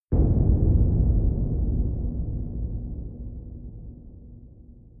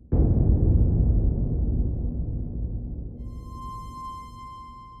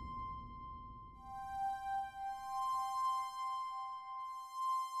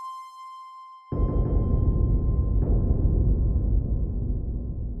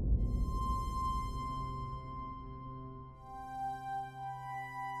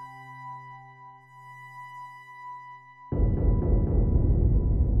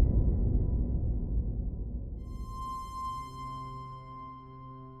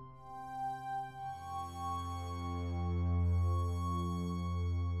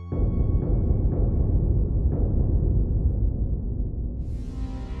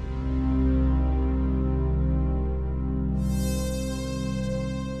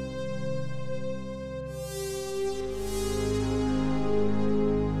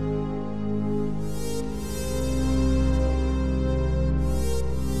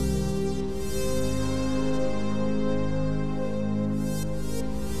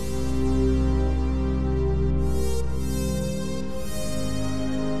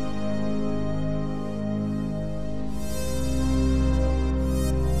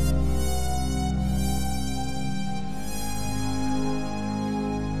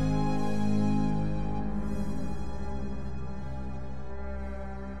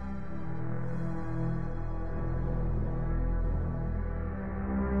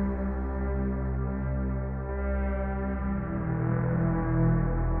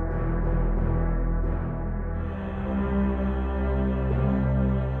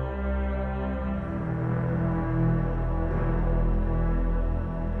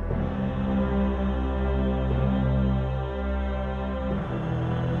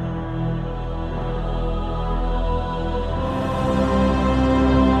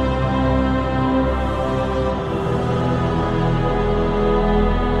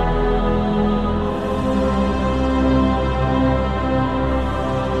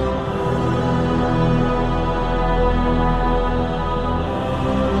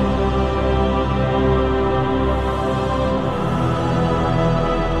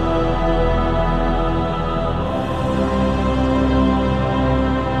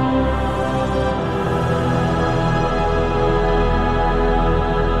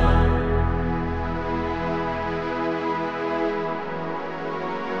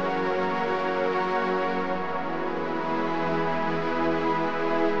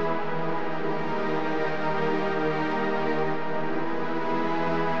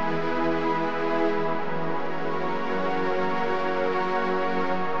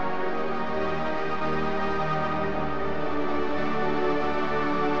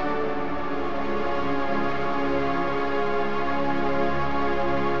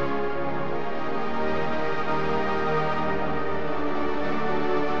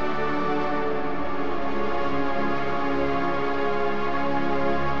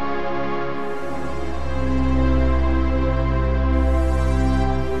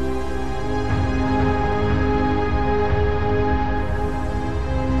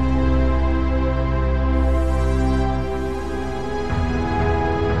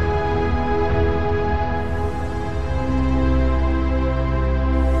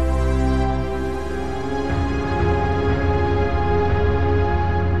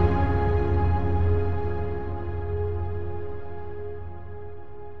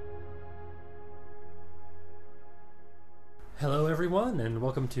everyone, and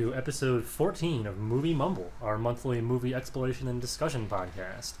welcome to episode 14 of Movie Mumble, our monthly movie exploration and discussion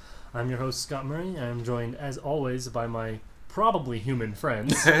podcast. I'm your host, Scott Murray. I'm joined, as always, by my probably human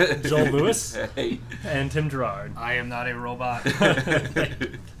friends, Joel Lewis and Tim Gerard. I am not a robot.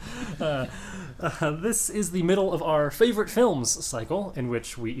 This is the middle of our favorite films cycle, in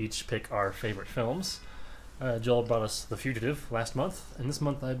which we each pick our favorite films. Joel brought us The Fugitive last month, and this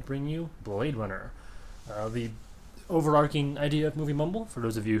month I'd bring you Blade Runner. The overarching idea of Movie Mumble, for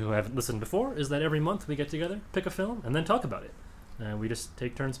those of you who haven't listened before, is that every month we get together, pick a film, and then talk about it. We just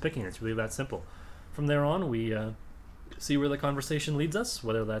take turns picking. It's really that simple. From there on, we see where the conversation leads us,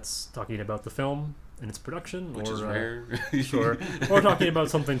 whether that's talking about the film and its production, which or, is rare. Sure, or talking about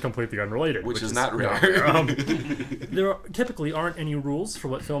something completely unrelated, which is not rare. There typically aren't any rules for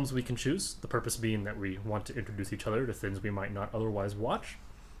what films we can choose, the purpose being that we want to introduce each other to things we might not otherwise watch,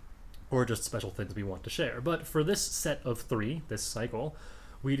 or just special things we want to share. But for this set of three, this cycle,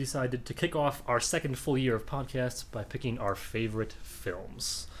 we decided to kick off our second full year of podcasts by picking our favorite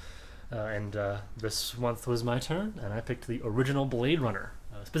films. And this month was my turn, and I picked the original Blade Runner,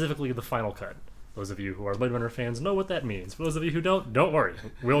 specifically the final cut. Those of you who are Blade Runner fans know what that means. For those of you who don't worry.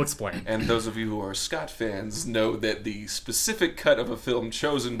 We'll explain. And those of you who are Scott fans know that the specific cut of a film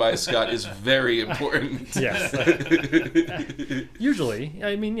chosen by Scott is very important. Yes. Usually.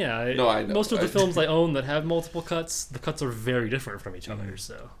 I mean, yeah. No, I know. Most of the films I own that have multiple cuts, the cuts are very different from each other,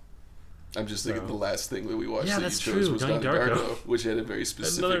 so... I'm just thinking the last thing that we watched that you chose chose was Donnie Donnie Darko, Darko, which had a very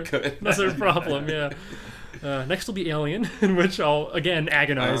specific cut. Another problem, yeah. Next will be Alien, in which I'll, again,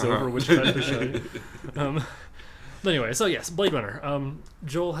 agonize over which cut to show you. But anyway, so yes, Blade Runner.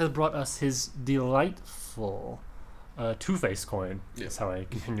 Joel has brought us his delightful Two-Face coin. Yeah. That's how I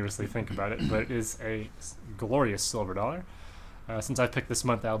continuously think about it, but it is a glorious silver dollar. Since I picked this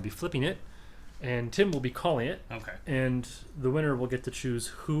month, I'll be flipping it, and Tim will be calling it. Okay. And the winner will get to choose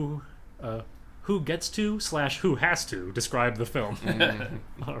who gets to / who has to describe the film.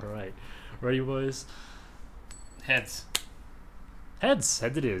 All right. Ready, boys? Heads. Heads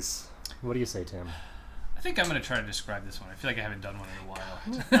it is. What do you say, Tim? I think I'm going to try to describe this one. I feel like I haven't done one in a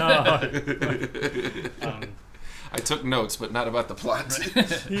while. I took notes, but not about the plot.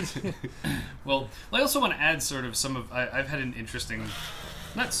 Right. Well, I also want to add sort of some of... I've had an interesting...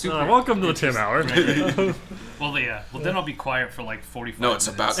 Not super... welcome to the Tim Hour. Right. Well, yeah. Well, then I'll be quiet for like 45 No, minutes.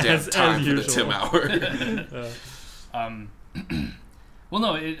 it's about damn time for the Tim Hour. Well,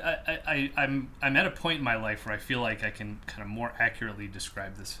 no, I'm at a point in my life where I feel like I can kind of more accurately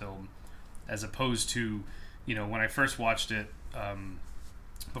describe this film, as opposed to, when I first watched it,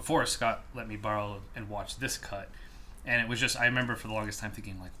 before Scott let me borrow and watch this cut, and it was just, I remember for the longest time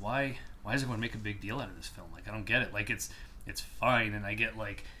thinking, like, why does everyone make a big deal out of this film? Like, I don't get it. Like, it's fine, and I get,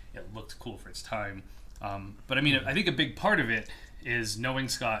 like, it looked cool for its time. But I mean, I think a big part of it is knowing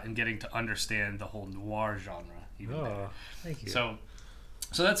Scott and getting to understand the whole noir genre even better. Thank you.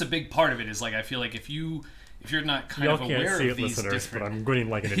 So that's a big part of it. Is like, I feel like if you're not kind Y'all of aware can't see of it, these listeners, different, but I'm grinning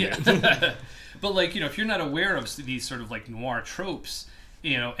like an idiot. But like, if you're not aware of these sort of like noir tropes,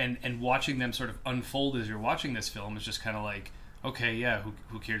 and watching them sort of unfold as you're watching this film is just kind of like, okay, yeah,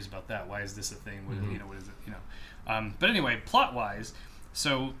 who cares about that? Why is this a thing? What, what is it? But anyway, plot wise,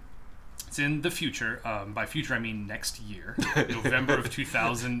 so it's in the future. By future, I mean next year, November of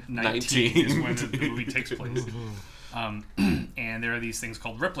 2019 is when the movie takes place. And there are these things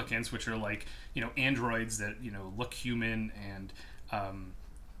called replicants, which are like, androids that, look human, and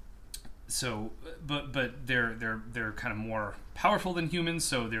but they're kind of more powerful than humans,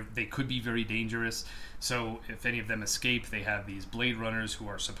 so they could be very dangerous. So if any of them escape, they have these Blade Runners who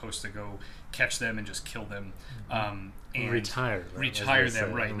are supposed to go catch them and just kill them, and retire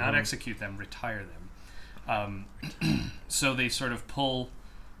them, right? Not execute them, retire them. So they sort of pull,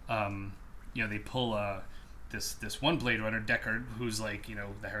 this one Blade Runner, Deckard, who's like,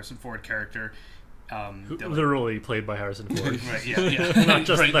 the Harrison Ford character. Literally played by Harrison Ford. Right, yeah. Not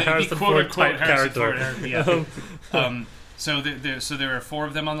just right, the Harrison Ford type character. So there are 4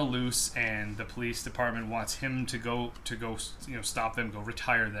 of them on the loose, and the police department wants him to go stop them, go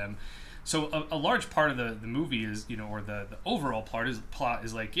retire them. So a large part of the movie is, or the overall plot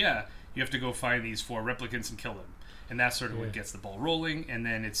is like, yeah, you have to go find these 4 replicants and kill them. And that's sort of what gets the ball rolling, and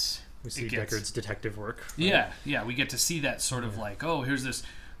then we see Deckard's detective work. Right? Yeah, we get to see that sort of like, oh, here's this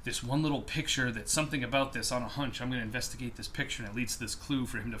one little picture that's something about this on a hunch. I'm going to investigate this picture, and it leads to this clue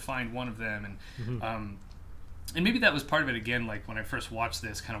for him to find one of them. And and maybe that was part of it again, like when I first watched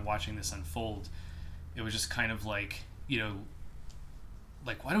this, kind of watching this unfold, it was just kind of like,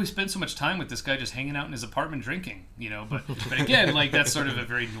 like, why do we spend so much time with this guy just hanging out in his apartment drinking? But again, like, that's sort of a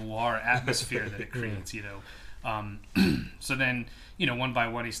very noir atmosphere that it creates, So then, one by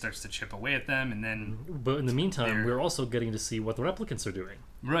one he starts to chip away at them, and then But in the meantime, we're also getting to see what the replicants are doing.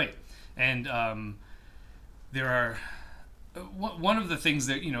 right, and there are one of the things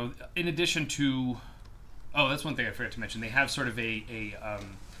that in addition to that's one thing I forgot to mention. They have sort of a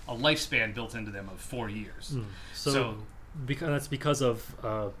lifespan built into them of 4 years. So that's because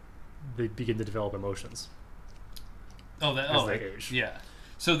of they begin to develop emotions. As they age. Yeah.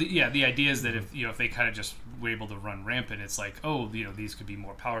 So the idea is that if they kind of just were able to run rampant, it's like, these could be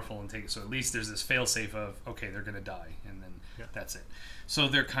more powerful and take it. So at least there's this fail-safe of, okay, they're going to die, and then that's it. So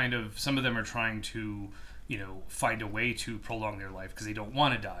they're some of them are trying to, find a way to prolong their life because they don't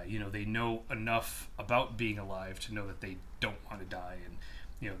want to die. They know enough about being alive to know that they don't want to die, and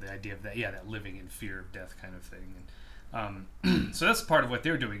the idea of that living in fear of death kind of thing. And so that's part of what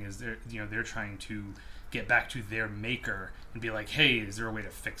they're doing is they're trying to get back to their maker and be like, hey, is there a way to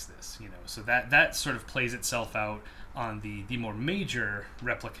fix this? So that sort of plays itself out on the more major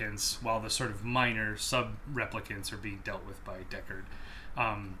replicants, while the sort of minor sub replicants are being dealt with by Deckard.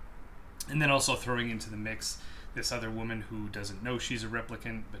 And then also throwing into the mix this other woman who doesn't know she's a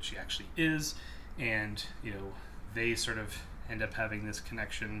replicant, but she actually is, and they sort of end up having this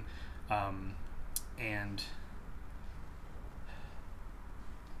connection, and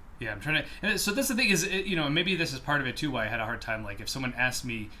yeah, I'm trying to. So that's the thing is, maybe this is part of it too. Why I had a hard time. Like, if someone asked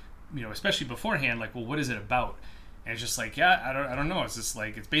me, especially beforehand, like, well, what is it about? And it's just like, I don't know. It's just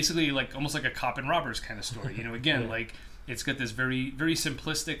like it's basically like almost like a cop and robbers kind of story. Again, like it's got this very very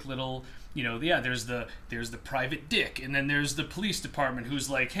simplistic little. There's the private dick, and then there's the police department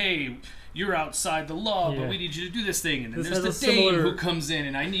who's like, hey, you're outside the law, but we need you to do this thing. And then there's the Dane who comes in,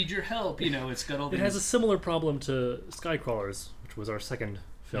 and I need your help. It's got all these. It has a similar problem to Skycrawlers, which was our second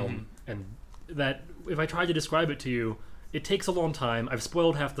film, and that if I tried to describe it to you, it takes a long time. I've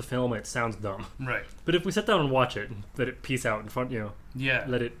spoiled half the film, and it sounds dumb. Right. But if we sit down and watch it, and let it piece out in front,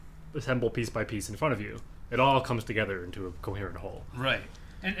 let it assemble piece by piece in front of you, it all comes together into a coherent whole. Right.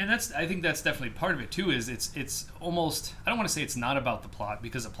 And I think that's definitely part of it too. Is it's almost, I don't want to say it's not about the plot,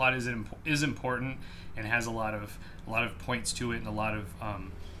 because the plot is important and has a lot of points to it, and a lot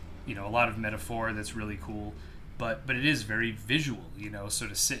of metaphor that's really cool. But it is very visual, so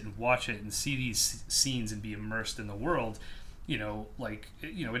to sit and watch it and see these scenes and be immersed in the world,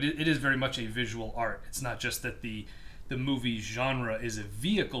 it is very much a visual art. It's not just that the movie genre is a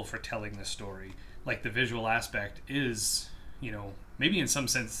vehicle for telling the story. Like, the visual aspect is, maybe in some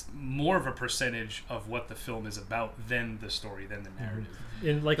sense more of a percentage of what the film is about than the story, than the narrative.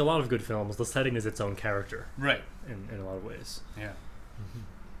 In like a lot of good films, the setting is its own character. Right. In a lot of ways. Yeah.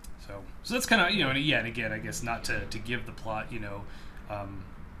 So that's kind of, and again, I guess not to give the plot, in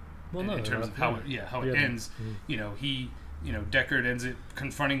terms of how it ends. Deckard ends up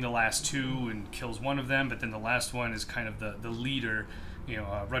confronting the last two and kills one of them, but then the last one is kind of the leader,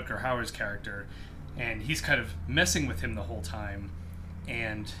 Rutger Hauer's character, and he's kind of messing with him the whole time,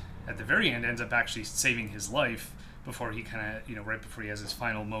 and at the very end ends up actually saving his life before he kind of, right before he has his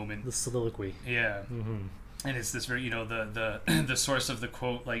final moment. The soliloquy. Yeah. Mm-hmm. And it's this very, the source of the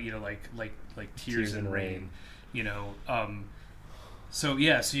quote, like tears and rain, so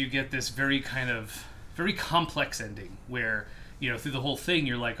you get this very kind of very complex ending where, through the whole thing,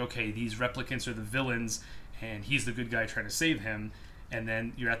 you're like, okay, these replicants are the villains and he's the good guy trying to save him. And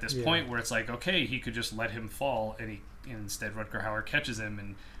then you're at this point where it's like, okay, he could just let him fall, and instead Rutger Hauer catches him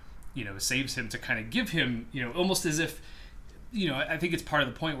and, saves him to kind of give him, almost as if, I think it's part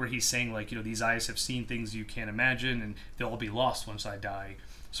of the point where he's saying, like, these eyes have seen things you can't imagine, and they'll all be lost once I die.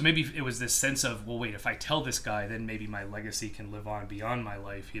 So maybe it was this sense of, well, wait, if I tell this guy, then maybe my legacy can live on beyond my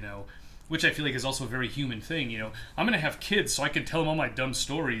life, which I feel like is also a very human thing. I'm going to have kids, so I can tell them all my dumb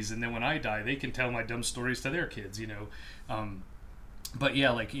stories, and then when I die, they can tell my dumb stories to their kids, But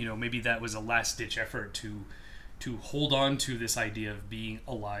yeah, maybe that was a last-ditch effort to hold on to this idea of being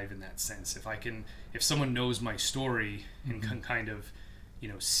alive in that sense. If someone knows my story and can kind of,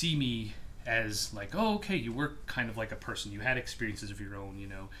 see me as like, oh, okay, you were kind of like a person, you had experiences of your own,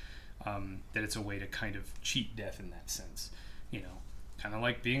 that it's a way to kind of cheat death in that sense, kind of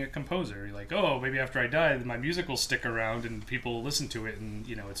like being a composer. You're like, oh, maybe after I die, my music will stick around and people will listen to it, and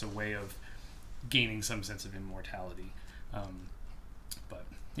it's a way of gaining some sense of immortality. But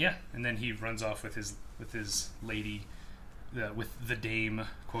yeah, and then he runs off with his lady, with the dame,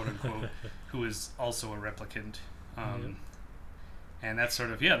 quote unquote, who is also a replicant, and that's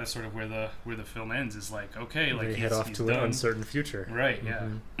sort of where the film ends. Is like, okay, like they head off to done. An uncertain future, right? Yeah.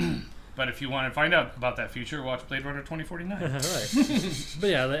 But if you want to find out about that future, watch Blade Runner 2049. Right. But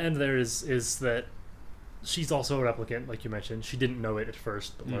yeah, the end there is that she's also a replicant, like you mentioned. She didn't know it at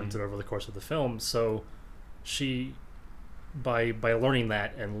first, but learns it over the course of the film. So she, by learning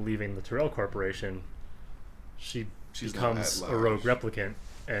that and leaving the Tyrell Corporation, she's becomes a rogue replicant,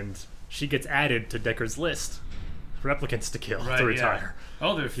 and she gets added to Decker's list of replicants to kill to retire. Yeah.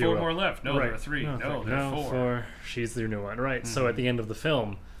 Oh, there are 4 more left. No, there are 3. No, there are 4. She's the new one, right? So at the end of the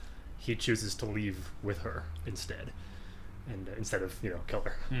film, he chooses to leave with her instead, and instead of kill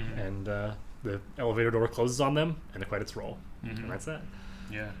her. And the elevator door closes on them, and the credits roll, and that's that.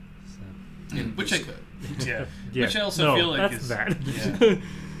 Yeah. So. Which Which I also feel like is bad.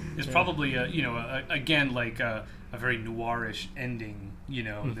 Is probably again like a very noirish ending.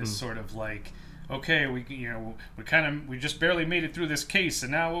 This sort of like, okay, we just barely made it through this case,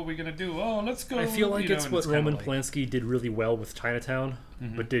 and now what are we gonna do? Oh, let's go. I feel like it's what Roman Polanski did really well with Chinatown,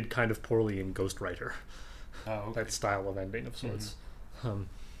 but did kind of poorly in Ghost Rider. Oh, okay. That style of ending of sorts.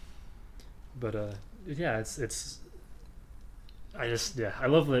 It's. I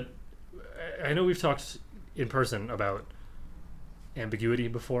love that. I know we've talked in person about ambiguity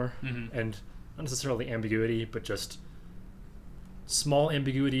before, and not necessarily ambiguity, but just small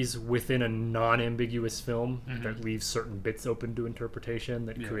ambiguities within a non-ambiguous film that leave certain bits open to interpretation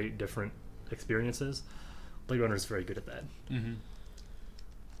that create different experiences. Blade Runner is very good at that.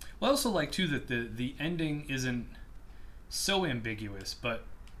 Well, I also like too that the ending isn't so ambiguous, but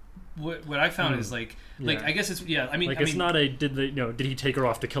what I found is like I guess it's it's not a did he take her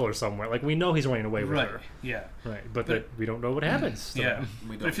off to kill her somewhere? Like, we know he's running away with her, but that we don't know what happens. But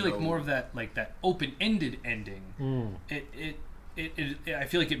I feel like more of that open-ended ending. I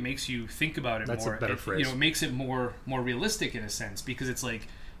feel like it makes you think about it more. That's a better phrase. It makes it more realistic in a sense, because it's like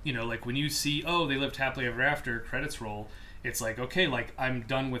like when you see they lived happily ever after, credits roll. It's like, okay, like I'm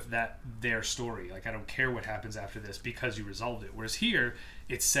done with their story. Like, I don't care what happens after this because you resolved it. Whereas here,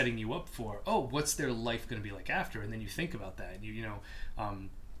 it's setting you up for, what's their life going to be like after? And then you think about that. I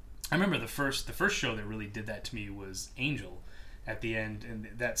remember the first show that really did that to me was Angel at the end, and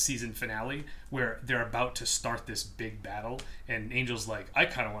that season finale where they're about to start this big battle, and Angel's like, I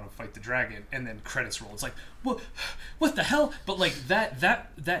kind of want to fight the dragon, and then credits roll. It's like, what the hell? But like that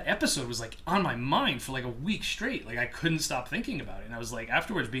episode was like on my mind for like a week straight. Like, I couldn't stop thinking about it, and I was like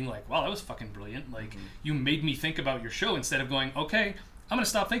afterwards being like, wow, that was fucking brilliant. Like, you made me think about your show instead of going, okay, I'm gonna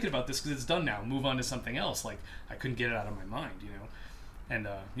stop thinking about this because it's done now, move on to something else. Like, I couldn't get it out of my mind, And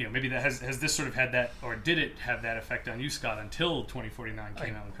maybe that has this sort of had that, or did it have that effect on you, Scott, until 2049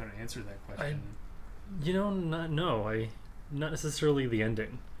 came out and couldn't answer that question? Not necessarily the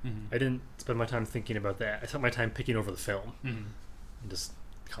ending. I didn't spend my time thinking about that. I spent my time picking over the film and just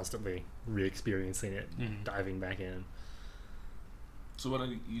constantly re-experiencing it, diving back in. So why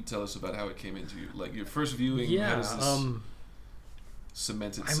don't you tell us about how it came into you? Like, your first viewing, how does this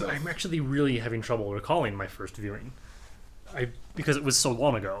cement itself? I'm actually really having trouble recalling my first viewing. Because it was so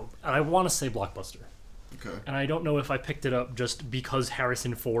long ago, and I want to say Blockbuster. Okay. And I don't know if I picked it up just because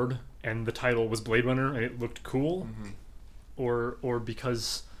Harrison Ford and the title was Blade Runner and it looked cool, or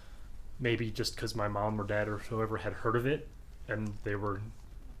because maybe just because my mom or dad or whoever had heard of it and they were,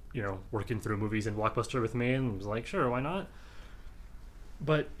 working through movies in Blockbuster with me and was like, sure, why not?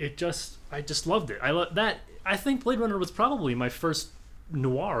 But I just loved it. I think Blade Runner was probably my first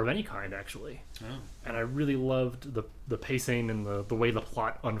noir of any kind, actually. And I really loved the pacing and the way the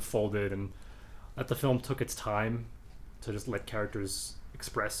plot unfolded, and that the film took its time to just let characters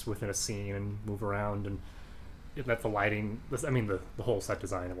express within a scene and move around, and it let the lighting, the whole set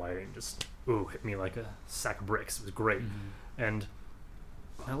design and lighting just hit me like a sack of bricks. It was great. And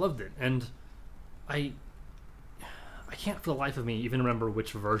I loved it, and I can't for the life of me even remember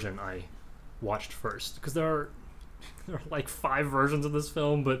which version I watched first, because there are like 5 versions of this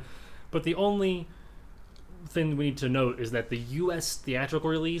film, but the only thing we need to note is that the US theatrical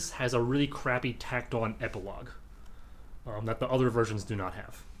release has a really crappy tacked on epilogue that the other versions do not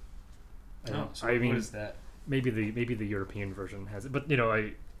have. What is that? Maybe the European version has it, but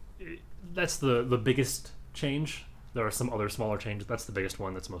that's the biggest change. There are some other smaller changes. That's the biggest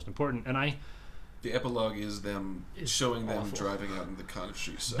one that's most important, and the epilogue is them showing them driving out in the Conniff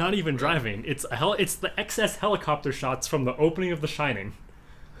Street side. Not even driving. It's the excess helicopter shots from the opening of The Shining.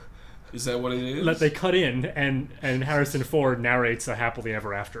 Is that what it is? That they cut in, and Harrison Ford narrates a happily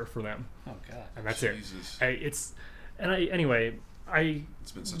ever after for them. Oh God! And that's Jesus. it. I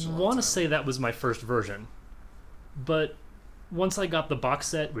want to say that was my first version, but once I got the box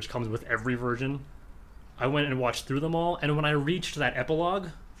set, which comes with every version, I went and watched through them all. And when I reached that epilogue,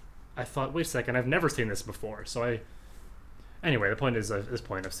 I thought, wait a second, I've never seen this before. So anyway, the point is, at this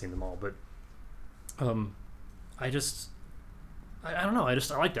point, I've seen them all. But I don't know. I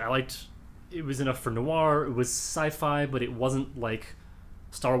liked it. It was enough for noir. It was sci-fi, but it wasn't like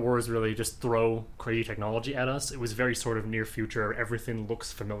Star Wars really just throw crazy technology at us. It was very sort of near future. Everything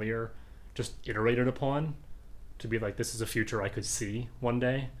looks familiar, just iterated upon to be like, this is a future I could see one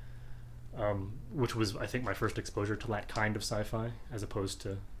day. Which was, I think, my first exposure to that kind of sci-fi, as opposed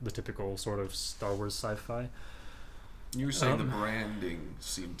to the typical sort of Star Wars sci-fi. You were saying the branding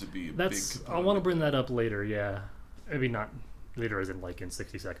seemed to be a big component. I want to bring that up later, yeah. Maybe not later as in like in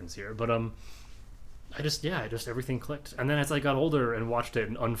 60 seconds here, but just everything clicked. And then as I got older and watched it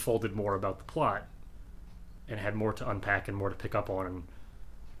and unfolded more about the plot and had more to unpack and more to pick up on, and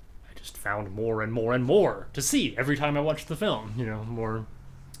I just found more and more and more to see every time I watched the film, you know, more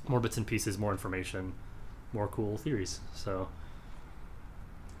bits and pieces, more information, more cool theories. So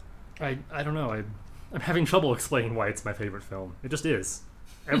I don't know, I'm having trouble explaining why it's my favorite film. It just is.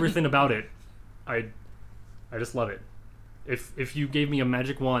 Everything about it, I just love it. If you gave me a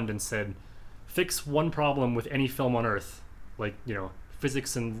magic wand and said, fix one problem with any film on Earth, like, you know,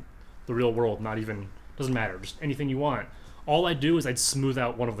 physics and the real world, not even, doesn't matter, just anything you want, all I'd do is I'd smooth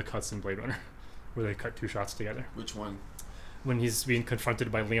out one of the cuts in Blade Runner, where they cut two shots together. Which one? When he's being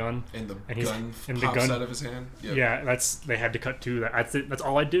confronted by Leon, and the gun out of his hand. Yep. Yeah, they had to cut to that. That's it. That's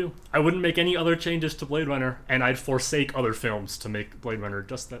all I'd do. I wouldn't make any other changes to Blade Runner, and I'd forsake other films to make Blade Runner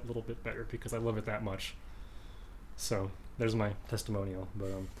just that little bit better because I love it that much. So there's my testimonial. But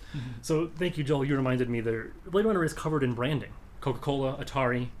so thank you, Joel. You reminded me that Blade Runner is covered in branding: Coca-Cola,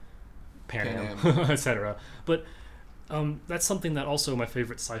 Atari, Pan Am, etc. But that's something that also my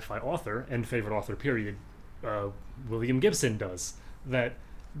favorite sci-fi author and favorite author period, William Gibson, does. That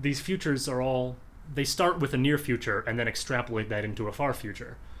these futures are all, they start with a near future and then extrapolate that into a far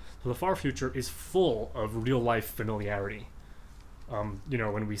future. So the far future is full of real life familiarity. You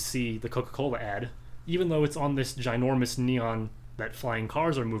know, when we see the Coca-Cola ad, even though it's on this ginormous neon that flying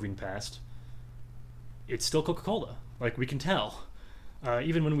cars are moving past, it's still Coca-Cola. Like, we can tell.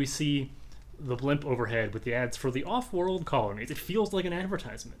 Even when we see the blimp overhead with the ads for the off-world colonies, it feels like an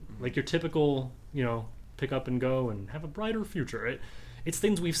advertisement. Like your typical, you know, pick up and go and have a brighter future. It's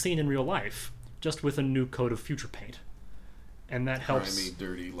things we've seen in real life, just with a new coat of future paint. And that helps. Grimy,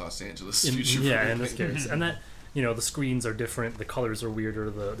 dirty Los Angeles future. Yeah, in this case. And that, you know, the screens are different, the colors are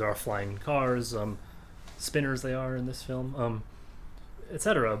weirder, there are flying cars, spinners they are in this film,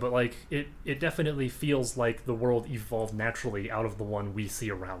 etc. But like it definitely feels like the world evolved naturally out of the one we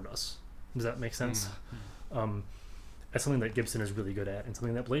see around us. Does that make sense? That's something that Gibson is really good at, and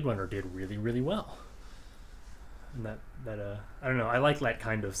something that Blade Runner did really, really well. And that I don't know, I like that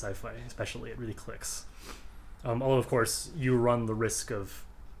kind of sci-fi, especially. It really clicks. Although of course you run the risk of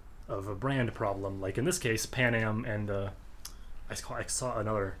a brand problem, like in this case Pan Am and I saw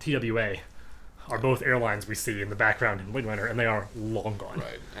another, TWA, are both airlines we see in the background in Blade Runner, and they are long gone.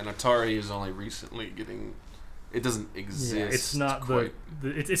 Right, and Atari is only recently getting. It doesn't exist. Yeah, it's not quite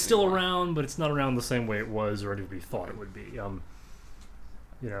it's still around, but it's not around the same way it was or anybody thought it would be. You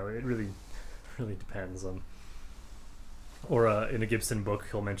know, it really depends. Or in a Gibson book,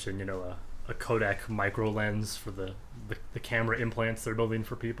 he'll mention, you know, a Kodak micro lens for the camera implants they're building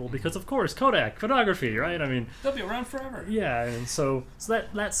for people, because of course Kodak photography, right? I mean, they'll be around forever. Yeah, and so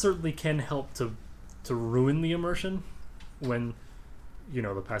that certainly can help to ruin the immersion when, you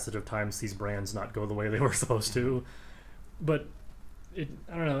know, the passage of time sees brands not go the way they were supposed to. But I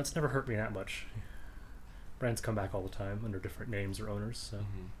don't know, it's never hurt me that much. Brands come back all the time under different names or owners, so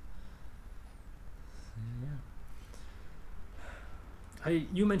yeah.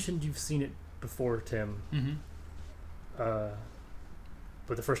 You mentioned you've seen it before, Tim. But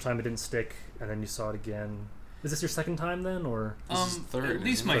the first time it didn't stick, and then you saw it again. Is this your second time then, or this is third? At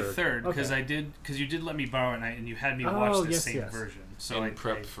least my third, because okay. you did let me borrow it, and you had me watch the same version. So I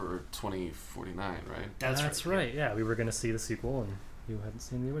prepped for 2049, right? That's right. Yeah, we were going to see the sequel, and you hadn't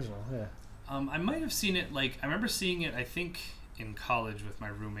seen the original. Yeah. I might have seen it. Like, I remember seeing it, I think, in college with my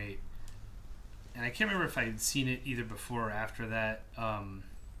roommate. And I can't remember if I had seen it either before or after that. And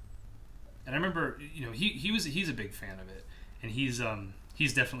I remember, you know, he's a big fan of it, and he's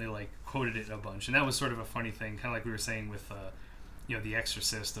definitely like quoted it a bunch. And that was sort of a funny thing, kind of like we were saying with, you know, The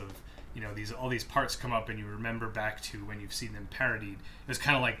Exorcist, of, you know, all these parts come up and you remember back to when you've seen them parodied. It was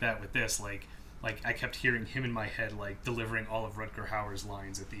kind of like that with this. Like I kept hearing him in my head, like delivering all of Rutger Hauer's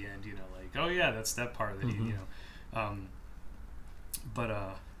lines at the end. You know, like, oh yeah, that's that part that he, you know,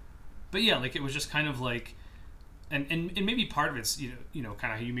 But yeah, like it was just kind of like, and maybe part of it's, you know,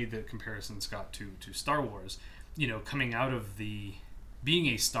 kind of how you made the comparison, Scott, to Star Wars, you know, coming out of being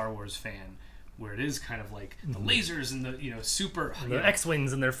a Star Wars fan where it is kind of like the lasers and the super and the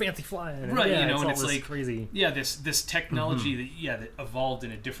X-wings and their fancy flying, right? And, and it's like crazy, this technology that evolved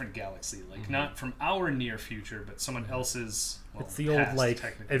in a different galaxy, like not from our near future, but someone else's. Well, it's the old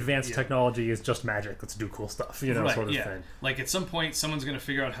advanced technology is just magic. Let's do cool stuff, sort of thing. Like at some point, someone's going to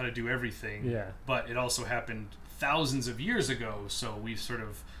figure out how to do everything. Yeah. But it also happened thousands of years ago, so we've sort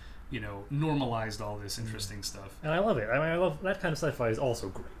of, normalized all this interesting stuff. And I love it. I love that kind of sci-fi is also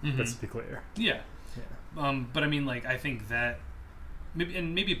great. Let's be clear. Yeah. But I mean, like, I think that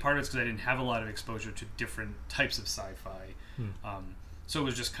maybe part of it's because I didn't have a lot of exposure to different types of sci-fi. So it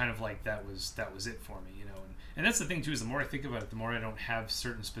was just kind of like that was it for me, And that's the thing too, is the more I think about it, the more I don't have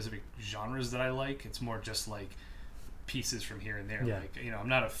certain specific genres that I like. It's more just like pieces from here and there. Yeah. Like, I'm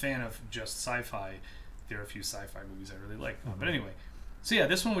not a fan of just sci-fi. There are a few sci-fi movies I really like. But anyway, so yeah,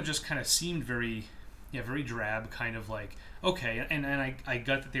 this one would just kind of seemed very drab, kind of like, okay, and I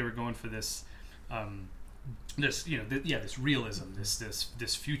got that they were going for this, this realism,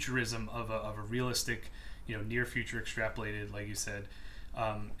 this futurism of a realistic, near future extrapolated, like you said,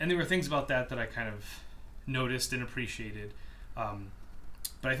 and there were things about that I kind of noticed and appreciated,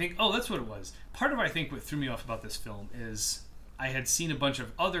 but I think that's what it was. Part of I think what threw me off about this film is I had seen a bunch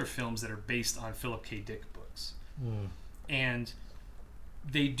of other films that are based on Philip K. Dick books, and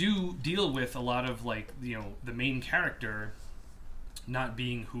they do deal with a lot of like the main character not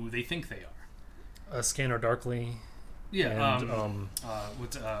being who they think they are. Scanner Darkly. Yeah. And,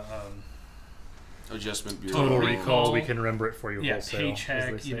 Adjustment Bureau. Total Recall. We can remember it for you. Yeah. Wholesale,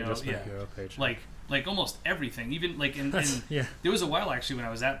 Paycheck. Bureau, Paycheck. Like almost everything. Even like in there was a while actually when I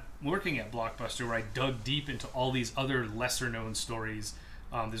was working at Blockbuster where I dug deep into all these other lesser known stories.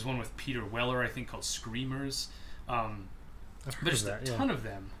 There's one with Peter Weller, I think, called Screamers. But just a ton of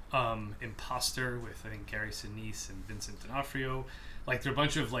them. Imposter with I think Gary Sinise and Vincent D'Onofrio. Like there are a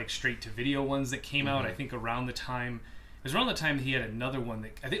bunch of like straight to video ones that came out. I think around the time he had another one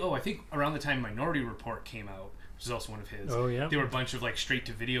that I think around the time Minority Report came out, which is also one of his. Oh yeah. There were a bunch of like straight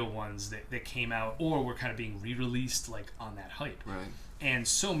to video ones that came out or were kind of being re-released like on that hype. Right. And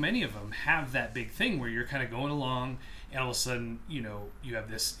so many of them have that big thing where you're kind of going along and all of a sudden, you have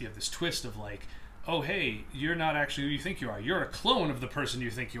this twist of like, oh hey, you're not actually who you think you are. You're a clone of the person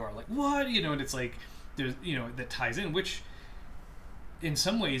you think you are. Like what? And it's like there's that ties in, which in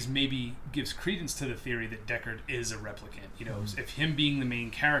some ways maybe gives credence to the theory that Deckard is a replicant. If him being the main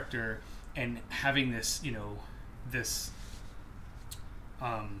character and having this,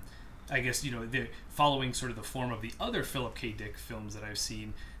 I guess, the following sort of the form of the other Philip K. Dick films that I've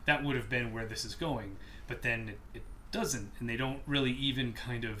seen, that would have been where this is going. But then it doesn't, and they don't really even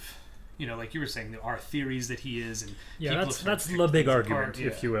kind of, like you were saying, there are theories that he is, and that's the big argument,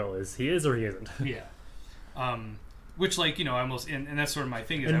 if you will, is he is or he isn't. Yeah. Which, like, almost, and that's sort of my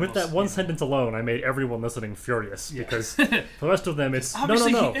thing. Is and with that one sentence alone, I made everyone listening furious, because the rest of them, it's,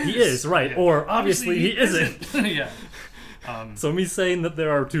 no, he is, right, or obviously he isn't. Yeah. So me saying that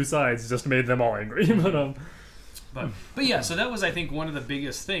there are two sides just made them all angry. But yeah, so that was, I think, one of the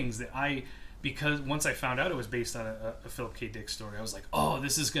biggest things that because once I found out it was based on a Philip K. Dick story, I was like, oh,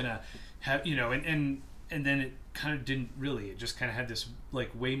 this is going to have, and then it kind of didn't really. It just kind of had this,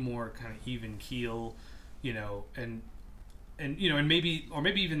 like, way more kind of even keel, and maybe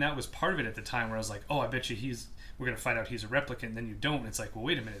even that was part of it at the time where I was like, oh, I bet you we're going to find out he's a replicant, and then you don't. And it's like, well,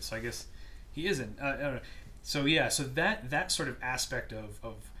 wait a minute, so I guess he isn't. I don't know. So yeah, so that sort of aspect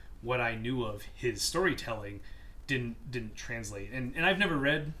of what I knew of his storytelling didn't translate. And I've never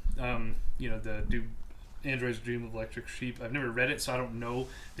read the Android's Dream of Electric Sheep. I've never read it, so I don't know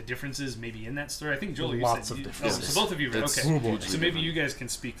the differences maybe in that story. I think Joel, you lots said of differences. So both of you read. That's okay. So maybe you guys can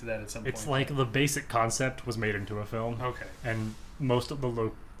speak to that at some point. It's like the basic concept was made into a film. Okay. And most of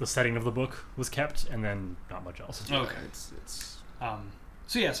the setting of the book was kept, and then not much else. Okay. It's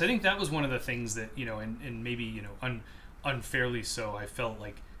So yes, I think that was one of the things that and maybe unfairly so, I felt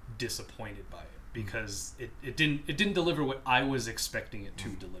like disappointed by it because it didn't deliver what I was expecting it to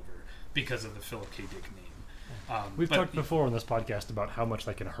deliver because of the Philip K. Dick name. We've talked before on this podcast about how much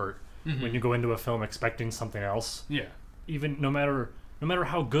that can hurt when you go into a film expecting something else. Yeah. Even no matter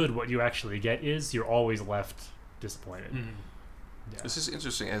how good what you actually get is, you're always left disappointed. Mm-hmm. Yeah. This is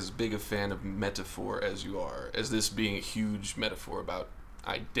interesting. As big a fan of metaphor as you are, as this being a huge metaphor about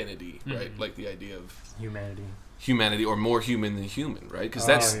identity, right? Like the idea of humanity, or more human than human, right? Because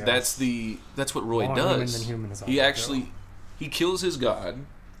that's what Roy more does. Human than human is He kills his god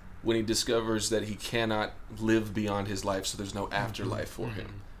when he discovers that he cannot live beyond his life, so there's no afterlife for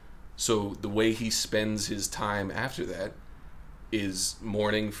him. So the way he spends his time after that is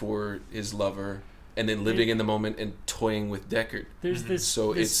mourning for his lover, and then living in the moment and toying with Deckard. There's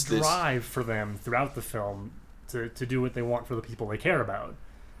this drive for them throughout the film to do what they want for the people they care about.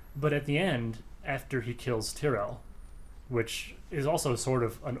 But at the end, after he kills Tyrell, which is also sort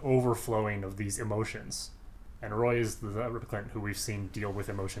of an overflowing of these emotions, and Roy is the replicant who we've seen deal with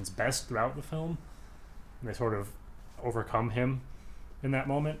emotions best throughout the film, and they sort of overcome him in that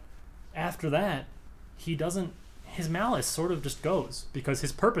moment. After that, his malice sort of just goes, because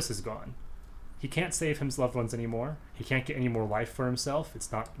his purpose is gone. He can't save his loved ones anymore. He can't get any more life for himself.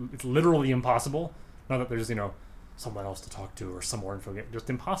 It's literally impossible. Not that there's, someone else to talk to or some more info, just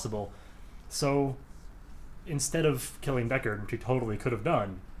impossible. So instead of killing Deckard, which he totally could have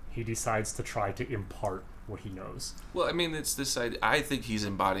done, he decides to try to impart what he knows. Well, I mean, it's this idea. I think he's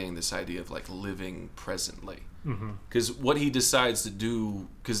embodying this idea of like living presently. Because what he decides to do,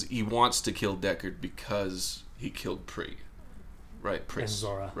 because he wants to kill Deckard because he killed Pri, right? Pris,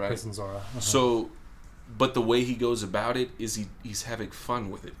 Zora, right? Pris and Zora. So, but the way he goes about it is he's having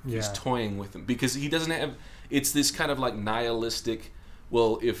fun with it. He's toying with him because he doesn't have. It's this kind of like nihilistic.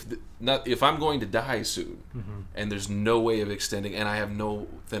 Well, if I'm going to die soon, and there's no way of extending, and I have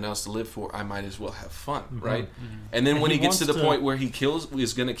nothing else to live for, I might as well have fun, right? And then when he gets to the point where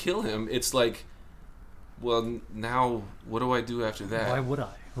is going to kill him, it's like, well, now what do I do after that? Why would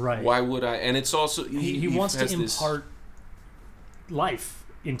I? Right? Why would I? And it's also he wants to impart life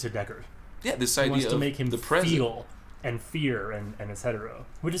into Deckard. Yeah, this idea he wants to of make him the present. Feel and fear and etc.,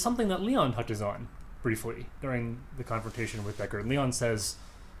 which is something that Leon touches on briefly during the confrontation with Deckard. Leon says,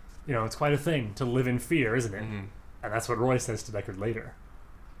 it's quite a thing to live in fear, isn't it? And that's what Roy says to Deckard later.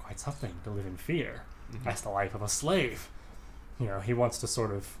 Quite something to live in fear. That's the life of a slave. He wants to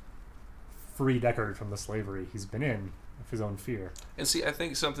sort of free Deckard from the slavery he's been in of his own fear. And see, I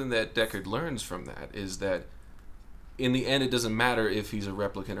think something that Deckard learns from that is that in the end, it doesn't matter if he's a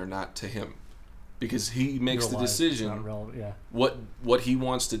replicant or not to him. Because he makes the decision. What he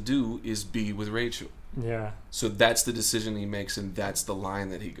wants to do is be with Rachel. Yeah. So that's the decision he makes, and that's the line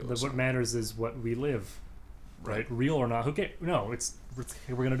that he goes. What matters is what we live, right? Real or not? Okay, no,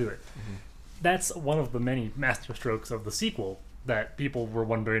 we're gonna do it. That's one of the many masterstrokes of the sequel that people were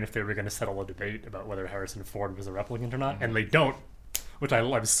wondering if they were going to settle a debate about whether Harrison Ford was a replicant or not, and they don't, which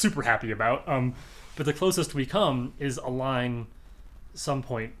I'm super happy about. But the closest we come is a line. Some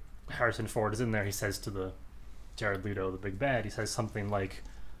point, Harrison Ford is in there. He says to the Jared Leto, the big bad, he says something like,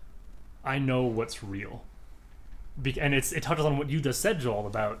 "I know what's real," and it touches on what you just said, Joel,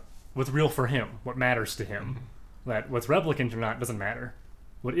 about what's real for him, what matters to him. That what's replicant or not doesn't matter.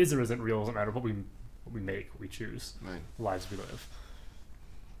 What is or isn't real doesn't matter. What we make, what we choose, right. The lives we live.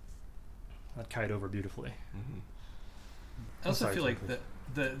 That carried over beautifully. I also feel like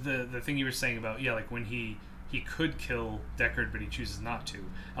the thing you were saying about like when he could kill Deckard, but he chooses not to.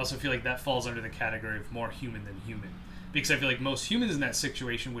 I also feel like that falls under the category of more human than human. Because I feel like most humans in that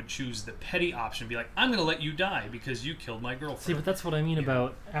situation would choose the petty option, be like, I'm going to let you die because you killed my girlfriend. See, but that's what I mean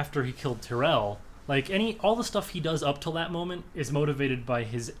about after he killed Tyrell. Like, all the stuff he does up till that moment is motivated by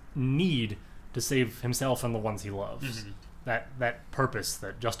his need to save himself and the ones he loves. That purpose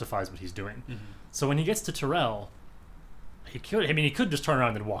that justifies what he's doing. So when he gets to Tyrell, he could just turn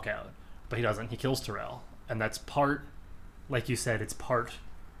around and walk out. But he doesn't. He kills Tyrell. And that's part, like you said, it's part,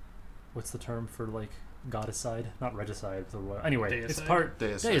 what's the term for, like, godicide? Not regicide. Anyway, deicide? It's part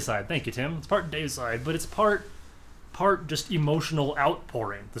deicide. Thank you, Tim. It's part deicide, but it's part just emotional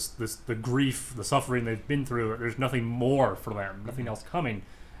outpouring. The grief, the suffering they've been through. There's nothing more for them. Nothing else coming.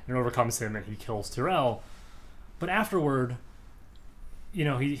 And it overcomes him, and he kills Tyrell. But afterward, he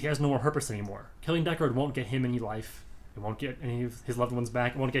has no more purpose anymore. Killing Deckard won't get him any life. It won't get any of his loved ones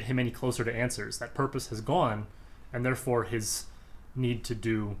back. It won't get him any closer to answers. That purpose has gone, and therefore his need to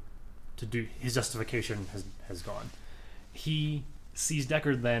do his justification has gone. He sees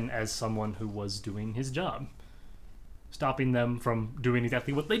Deckard then as someone who was doing his job, stopping them from doing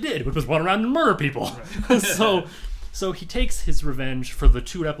exactly what they did, which was run around and murder people. Right. So he takes his revenge for the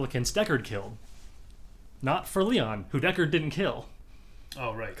 2 replicants Deckard killed, not for Leon, who Deckard didn't kill.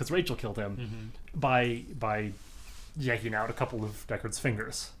 Oh, right. Because Rachel killed him by yanking out a couple of Deckard's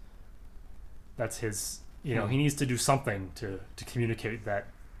fingers. That's his. He needs to do something to communicate that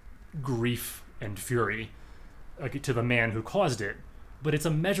grief and fury to the man who caused it, but it's a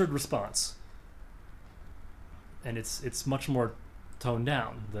measured response, and it's much more toned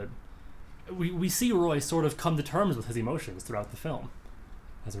down. That we see Roy sort of come to terms with his emotions throughout the film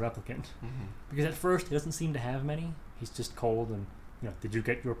as a replicant, because at first he doesn't seem to have many. He's just cold and did you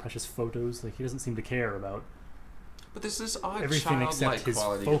get your precious photos? Like, he doesn't seem to care about. But there's this odd everything except his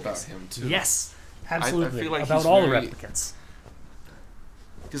quality focus. about him too. Yes, absolutely. I feel like about all the replicants.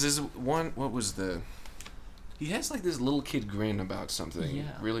 Because there's one. What was the? He has like this little kid grin about something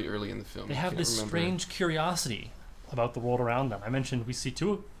really early in the film. They have this strange curiosity about the world around them. I mentioned we see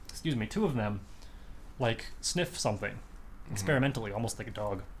two of them, like sniff something, experimentally, almost like a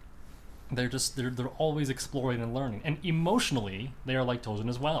dog. They're always exploring and learning, and emotionally they are like Tozan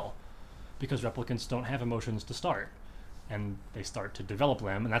as well, because replicants don't have emotions to start, and they start to develop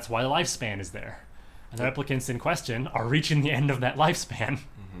them, and that's why the lifespan is there. And the replicants in question are reaching the end of that lifespan.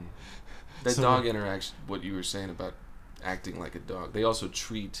 That dog interaction, what you were saying about acting like a dog, they also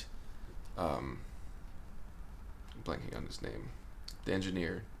treat, I'm blanking on his name, the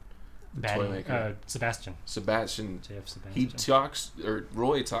engineer, the toy maker. Sebastian. JF Sebastian.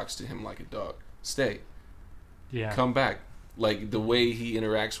 Roy talks to him like a dog. Stay. Yeah. Come back. Like, the way he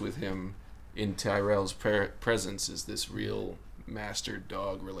interacts with him in Tyrell's presence is this real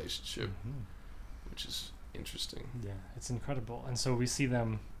master-dog relationship, which is interesting. Yeah, it's incredible. And so we see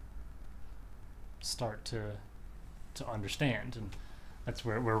them start to understand, and that's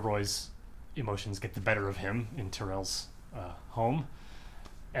where Roy's emotions get the better of him in Tyrell's home.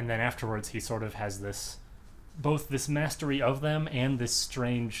 And then afterwards he sort of has both this mastery of them and this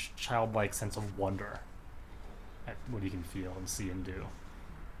strange childlike sense of wonder at what he can feel and see and do,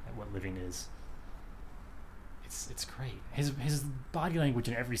 at what living is. It's great. His body language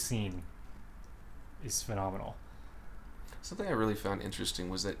in every scene is phenomenal. Something I really found interesting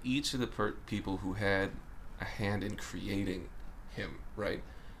was that each of the people who had a hand in creating him, right?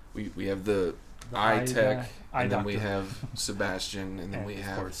 We have the eye tech, and then we have Sebastian, and then we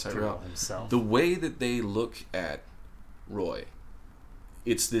have Tyrell himself. The way that they look at Roy,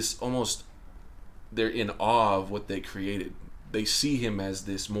 it's this almost, they're in awe of what they created. They see him as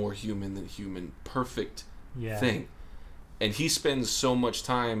this more human than human, perfect thing. And he spends so much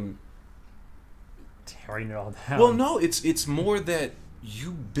time tearing it all down. Well, no, it's more that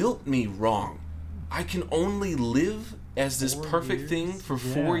you built me wrong. I can only live as this perfect thing for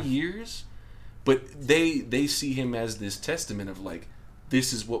 4 years, but they see him as this testament of like,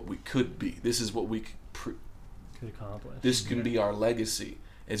 this is what we could be. This is what we could accomplish. This can be our legacy.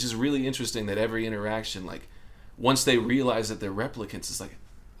 It's just really interesting that every interaction, like, once they realize that they're replicants, it's like,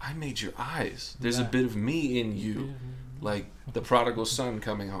 I made your eyes. There's a bit of me in you. Like the prodigal son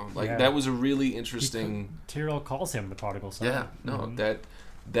coming home. Like that was a really interesting. Tyrell calls him the prodigal son. Yeah, no,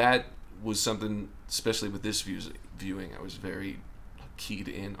 that was something, especially with this viewing, I was very keyed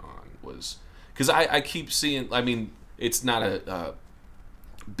in on, was because I keep seeing. I mean, it's not a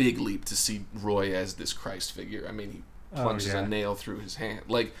big leap to see Roy as this Christ figure. I mean, he plunges a nail through his hand.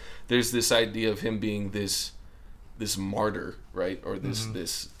 Like, there's this idea of him being this martyr, right, or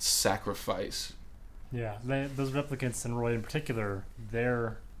this sacrifice. Yeah, those replicants, and Roy in particular,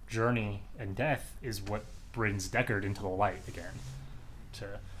 their journey and death is what brings Deckard into the light again.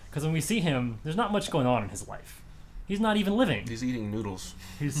 Because when we see him, there's not much going on in his life. He's not even living. He's eating noodles.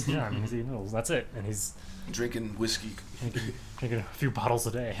 He's eating noodles. That's it. And he's drinking whiskey, drinking a few bottles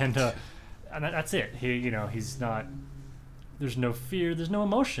a day, and that's it. He's not. There's no fear. There's no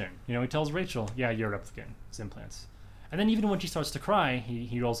emotion. He tells Rachel, "Yeah, you're a replicant. It's implants." And then even when she starts to cry,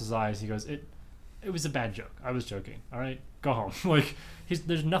 he rolls his eyes. He goes, It was a bad joke. I was joking. All right, go home. Like,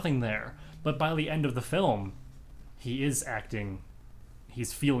 there's nothing there. But by the end of the film, he is acting.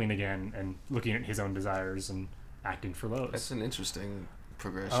 He's feeling again and looking at his own desires and acting for those. That's an interesting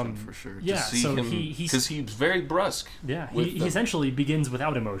progression for sure. Yeah, to see him, because he's very brusque. Yeah, he essentially begins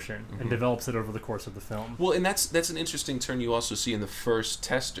without emotion and develops it over the course of the film. Well, and that's an interesting turn you also see in the first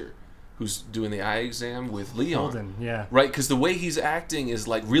tester, who's doing the eye exam with Leon. Holden, yeah. Right, because the way he's acting is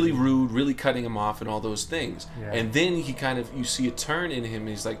like really rude, really cutting him off and all those things. Yeah. And then he you see a turn in him, and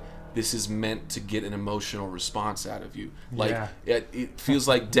he's like, this is meant to get an emotional response out of you. Like, it feels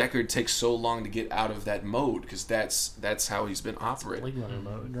like Deckard takes so long to get out of that mode, because that's how he's been operating. Blade Runner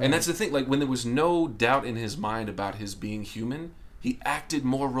mode, right? And that's the thing, like, when there was no doubt in his mind about his being human, he acted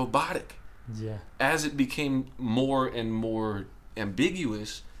more robotic. Yeah. As it became more and more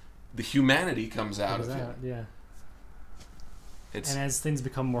ambiguous, the humanity comes out of him. Yeah. And as things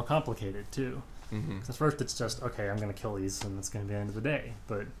become more complicated too, because at first it's just, okay, I'm going to kill these and that's going to be the end of the day.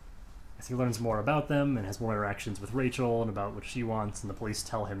 But as he learns more about them and has more interactions with Rachel and about what she wants, and the police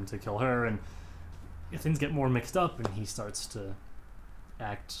tell him to kill her, and things get more mixed up, and he starts to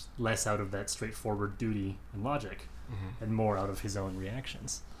act less out of that straightforward duty and logic, and more out of his own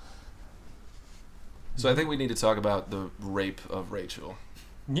reactions. So I think we need to talk about the rape of Rachel.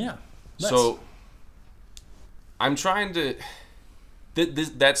 Yeah. So I'm trying to.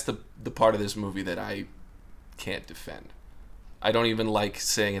 That's the part of this movie that I can't defend. I don't even like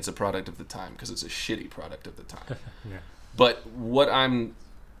saying it's a product of the time, because it's a shitty product of the time. Yeah. But what I'm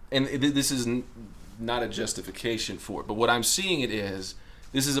and this is not a justification for it, but what I'm seeing it is,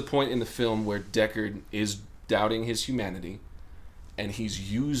 this is a point in the film where Deckard is doubting his humanity, and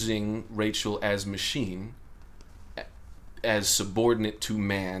he's using Rachel as machine, as subordinate to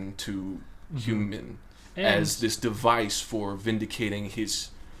man, to human, as this device for vindicating his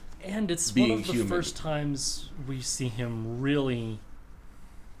and it's being one of the human. first times we see him really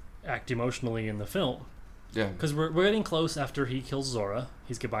act emotionally in the film. Yeah. Because we're getting close after he kills Zora.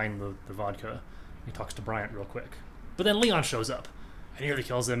 He's buying the vodka. He talks to Bryant real quick. But then Leon shows up. And he nearly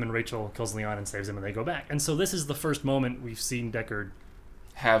kills him, and Rachel kills Leon and saves him, and they go back. And so this is the first moment we've seen Deckard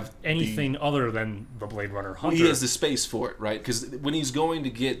have anything other than the Blade Runner hunter. Well, he has the space for it, right? Because when he's going to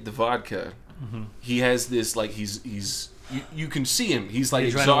get the vodka, he has this, like, he's you can see him. He's like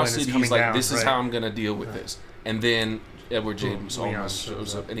exhausted. He's like, down, this is right. how I'm going to deal with this. And then Edward James Olmos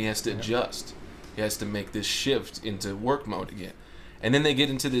shows up, and he has to adjust. He has to make this shift into work mode again. And then they get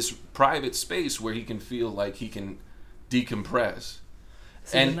into this private space where he can feel like he can decompress.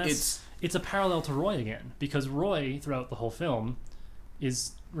 See, and it's a parallel to Roy again, because Roy, throughout the whole film,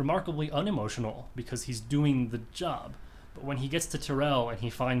 is remarkably unemotional because he's doing the job. But when he gets to Tyrell and he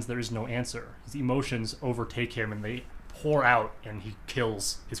finds there is no answer, his emotions overtake him and they pour out, and he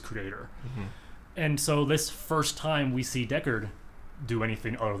kills his creator. And so this first time we see Deckard do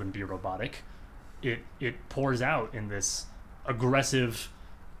anything other than be robotic, it pours out in this aggressive,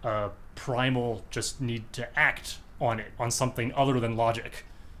 primal just need to act on something other than logic.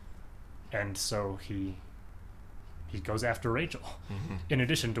 And so he goes after Rachel. In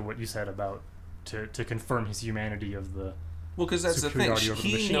addition to what you said about to confirm his humanity of the well, because that's the thing.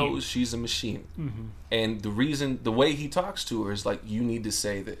 He knows she's a machine, and the way he talks to her is like, you need to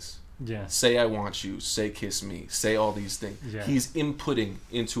say this. Yeah. Say I want you. Say kiss me. Say all these things. Yeah. He's inputting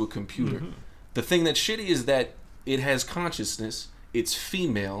into a computer. The thing that's shitty is that it has consciousness. It's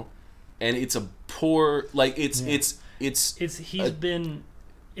female, and it's a poor he's been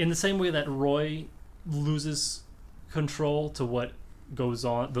in the same way that Roy loses control to what goes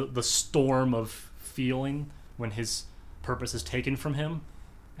on, the storm of feeling when his purpose is taken from him,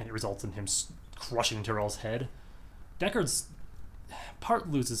 and it results in him crushing Tyrell's head. Deckard's part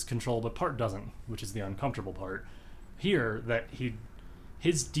loses control, but part doesn't, which is the uncomfortable part. Here, that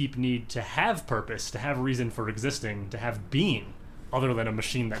his deep need to have purpose, to have reason for existing, to have being, other than a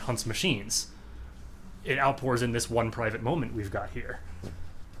machine that hunts machines, it outpours in this one private moment we've got here.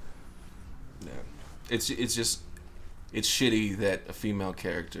 Yeah. It's shitty that a female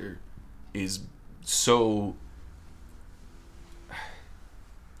character is so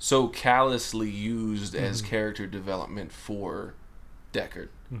callously used as character development for Deckard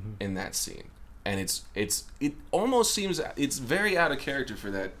in that scene, and it almost seems it's very out of character for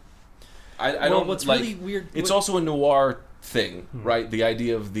that. I don't. What's like, really weird. It's also a noir thing, right? The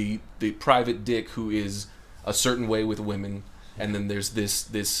idea of the private dick who is a certain way with women, and then there's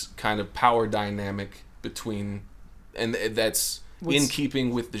this kind of power dynamic between, and that's in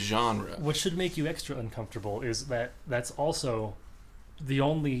keeping with the genre. What should make you extra uncomfortable is that that's also the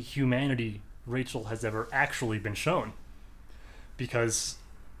only humanity Rachel has ever actually been shown. Because,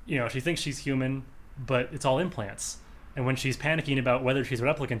 she thinks she's human, but it's all implants. And when she's panicking about whether she's a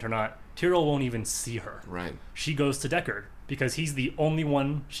replicant or not, Tyrell won't even see her. Right. She goes to Deckard because he's the only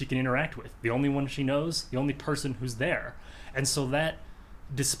one she can interact with, the only one she knows, the only person who's there. And so that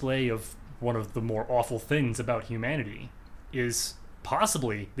display of one of the more awful things about humanity is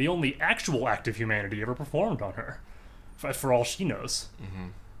possibly the only actual act of humanity ever performed on her, for all she knows.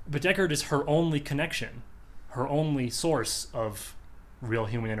 But Deckard is her only connection, her only source of real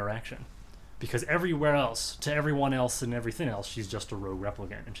human interaction. Because everywhere else, to everyone else and everything else, she's just a rogue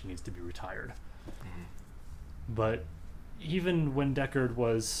replicant and she needs to be retired. But even when Deckard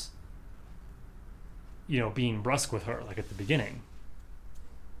was, being brusque with her, like at the beginning,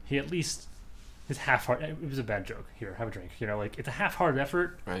 he at least, his half-hearted, it was a bad joke, here, have a drink, it's a half-hearted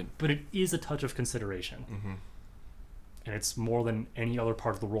effort, right? But it is a touch of consideration. And it's more than any other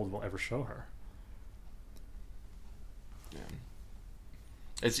part of the world will ever show her. Yeah.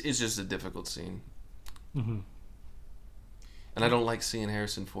 It's just a difficult scene. And I don't like seeing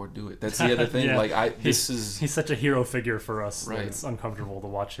Harrison Ford do it. That's the other thing. Yeah. He's such a hero figure for us. Right. That it's uncomfortable to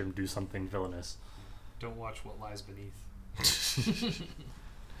watch him do something villainous. Don't watch What Lies Beneath.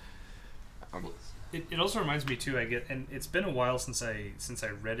 It also reminds me too. And it's been a while since I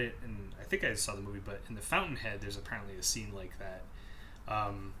read it, and I think I saw the movie. But in The Fountainhead, there's apparently a scene like that,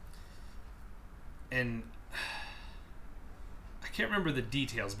 and I can't remember the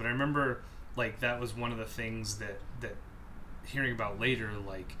details, but I remember that was one of the things that hearing about later,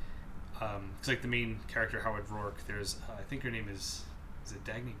 because the main character Howard Rourke, there's I think her name is is it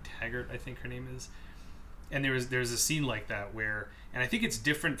Dagny Taggart, I think her name is. And there's a scene like that where, and I think it's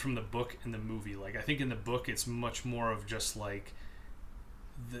different from the book and the movie. Like, I think in the book it's much more of just like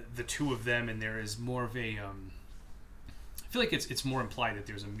the two of them, and there is more of a I feel like it's more implied that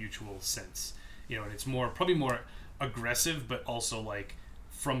there's a mutual sense, and it's probably more aggressive, but also like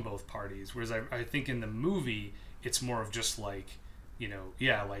from both parties. Whereas I think in the movie it's more of just like,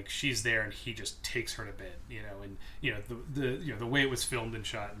 like she's there and he just takes her to bed, and the way it was filmed and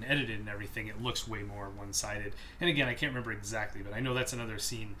shot and edited and everything, it looks way more one-sided. And again, I can't remember exactly, but I know that's another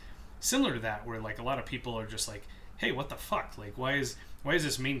scene similar to that where like a lot of people are just like, hey, what the fuck? Like, why is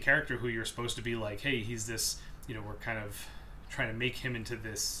this main character who you're supposed to be like, hey, he's this, we're kind of trying to make him into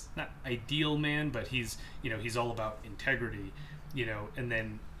this not ideal man, but he's all about integrity, and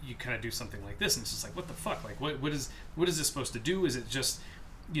then you kind of do something like this and it's just like, what the fuck? Like, what is this supposed to do? Is it just,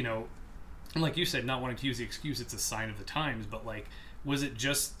 and like you said, not wanting to use the excuse, it's a sign of the times, but like, was it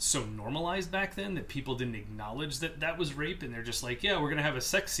just so normalized back then that people didn't acknowledge that was rape, and they're just like, yeah, we're gonna have a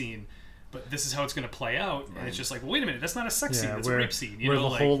sex scene, but this is how it's going to play out, and it's just like, well, wait a minute, that's not a sex scene, it's a rape scene. Where the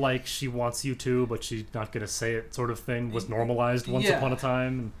whole, like, she wants you to, but she's not going to say it sort of thing was normalized once upon a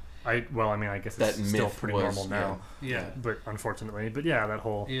time. I guess it's still pretty normal now. Yeah. But unfortunately. But yeah, that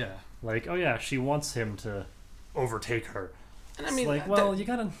whole, like, oh yeah, she wants him to overtake her. And I mean, like, well, you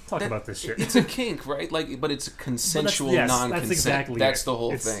got to talk about this shit. It's a kink, right? Like, but it's consensual non-consent. That's exactly That's the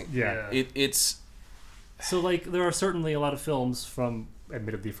whole thing. Yeah. It's... So, like, there are certainly a lot of films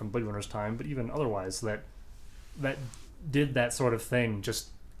admittedly from Blade Runner's time, but even otherwise, that did that sort of thing just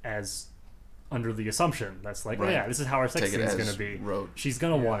as under the assumption that's like, oh yeah, this is how our sex scene is going to be. She's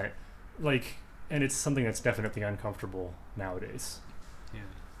going to want it, like, and it's something that's definitely uncomfortable nowadays. Yeah,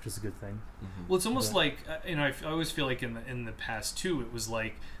 which is a good thing. Mm-hmm. Well, it's almost like I always feel like in the past too, it was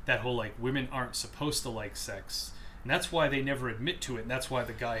like that whole like women aren't supposed to like sex. And that's why they never admit to it, and that's why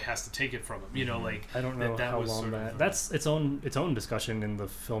the guy has to take it from him. Like, I don't know how long that. That's its own discussion in the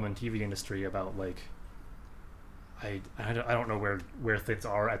film and TV industry about like. I don't know where things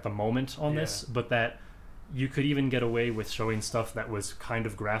are at the moment on this, but that you could even get away with showing stuff that was kind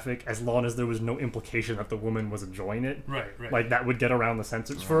of graphic as long as there was no implication that the woman was enjoying it. Right. Like that would get around the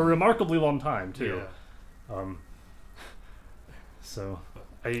censors for a remarkably long time too. Yeah.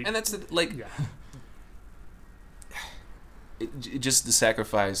 And that's like. Yeah. Just the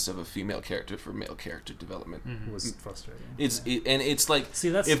sacrifice of a female character for male character development was frustrating. It's like, see,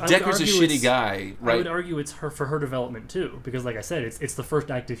 if Decker's a shitty guy, right? I would argue it's for her development too, because like I said, it's the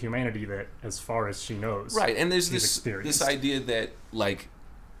first act of humanity that, as far as she knows, right? And there's this idea that like,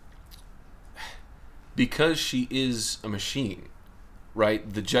 because she is a machine,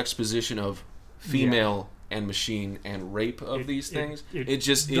 right? The juxtaposition of female and machine and rape of these things, it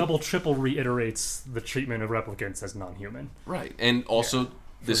just double triple reiterates the treatment of replicants as non-human, right? And also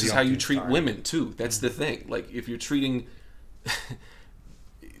this is how you treat women too. That's the thing. Like, if you're treating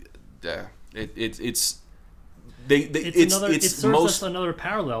it serves another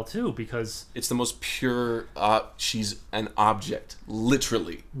parallel too, because it's the most pure she's an object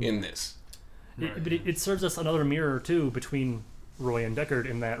literally in this, but it serves us another mirror too between Roy and Deckard,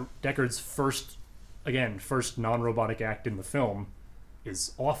 in that Deckard's first non-robotic act in the film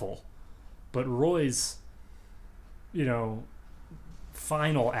is awful, but Roy's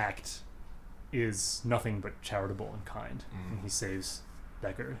final act is nothing but charitable and kind, and he saves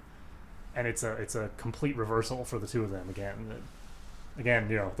Deckard, and it's a complete reversal for the two of them again.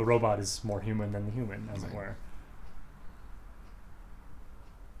 The robot is more human than the human, as it were.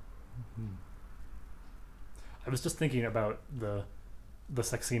 I was just thinking about the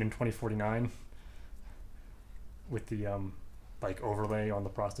sex scene in 2049 with the like overlay on the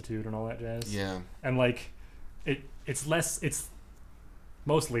prostitute and all that jazz. Yeah. And like it's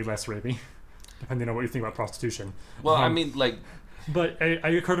mostly less rapey, depending on what you think about prostitution. Well, I mean, like, but it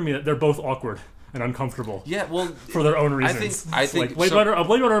occurred to me that they're both awkward and uncomfortable. Yeah, well, for their own reasons. I think like a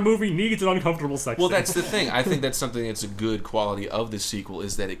Blade Runner movie needs an uncomfortable sex scene. Well, that's the thing. I think that's something that's a good quality of the sequel,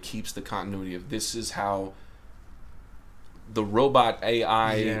 is that it keeps the continuity of this is how the robot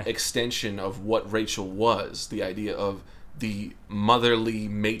AI extension of what Rachel was, the idea of the motherly,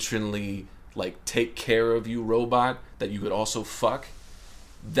 matronly, like, take care of you robot that you could also fuck,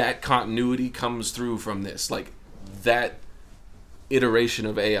 that continuity comes through from this. Like, that iteration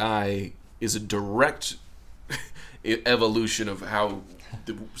of AI is a direct evolution of how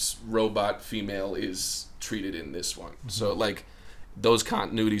the robot female is treated in this one. Mm-hmm. So, like, those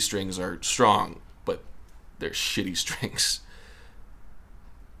continuity strings are strong, but they're shitty strings.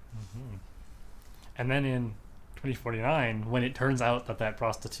 Mm-hmm. And then in 2049, when it turns out that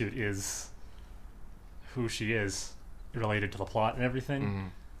prostitute is who she is, related to the plot and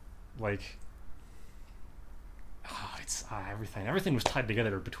everything. Like, it's everything was tied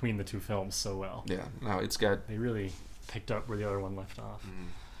together between the two films so well. Yeah, no, it's got... They really picked up where the other one left off.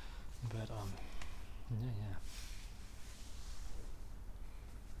 But, yeah.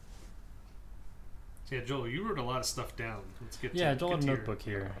 So yeah, Joel, you wrote a lot of stuff down. Let's get Joel had a notebook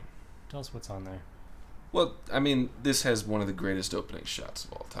here. Tell us what's on there. Well, I mean, this has one of the greatest opening shots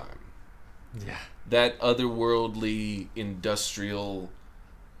of all time. Yeah. That otherworldly, industrial,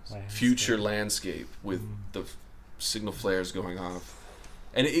 future landscape with the signal flares going off.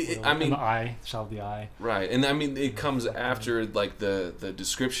 And I mean... the eye, shot of the eye. Right, and I mean, it comes after, like, the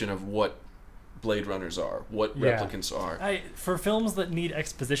description of what Blade Runners are, what replicants are. For films that need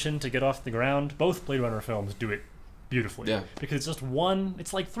exposition to get off the ground, both Blade Runner films do it beautifully. Yeah. Because it's just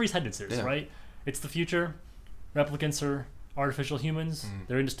it's like 3 sentences, right? It's the future, replicants are artificial humans,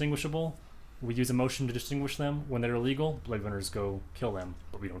 they're indistinguishable, we use emotion to distinguish them. When they're illegal, Blade Runners go kill them,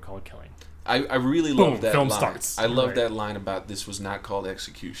 but we don't call it killing. I really love that film line. Starts. I love that line about this was not called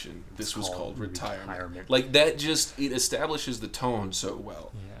execution, this was called retirement. Like, that just, it establishes the tone so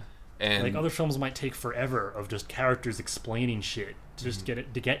well. Yeah. And like, other films might take forever of just characters explaining shit to just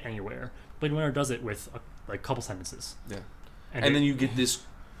get anywhere. Blade Runner does it with a couple sentences. Yeah. And then you get this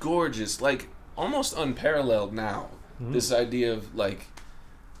gorgeous, like, almost unparalleled now, this idea of, like,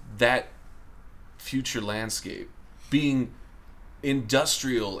 that future landscape being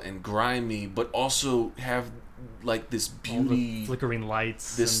industrial and grimy, but also have, like, this beauty, all the flickering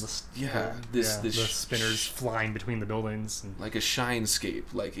lights, this the spinners flying between the buildings, and like a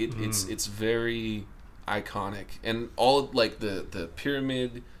shinescape. Like, it's very iconic, and all, like, the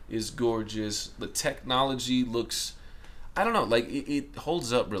pyramid is gorgeous. The technology looks, I don't know, like, it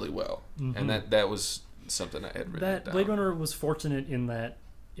holds up really well, and that was something I had written down. Blade Runner was fortunate in that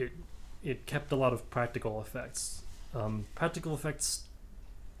it kept a lot of practical effects. Practical effects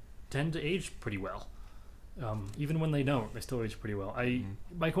tend to age pretty well. Even when they don't, they still age pretty well.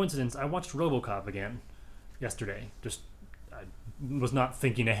 By coincidence, I watched RoboCop again yesterday. I was not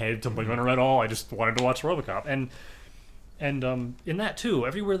thinking ahead to Blade Runner at all. I just wanted to watch RoboCop, and in that too,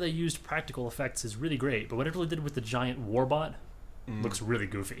 everywhere they used practical effects is really great. But whatever they did with the giant warbot looks really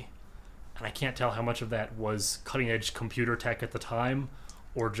goofy, and I can't tell how much of that was cutting edge computer tech at the time,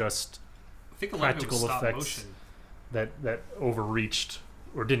 or just practical effects that overreached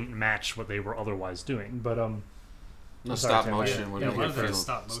or didn't match what they were otherwise doing. But no, stop motion would make it feel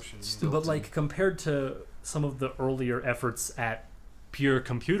stop motion. But, like, compared to some of the earlier efforts at pure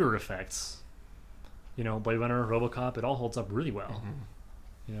computer effects, you know, Blade Runner, RoboCop, it all holds up really well.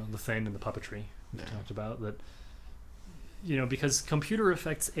 You know, the Thing and the puppetry we talked about, that, you know, because computer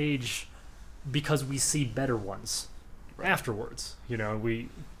effects age because we see better ones afterwards. You know, we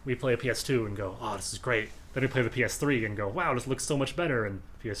play a PS2 and go, oh, this is great. Then we play the PS3 and go, wow, this looks so much better, and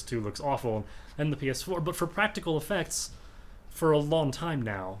PS2 looks awful, and the PS4. But for practical effects, for a long time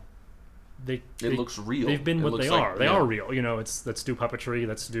now, it looks real. They've been what they are. They are real. You know, let's do puppetry,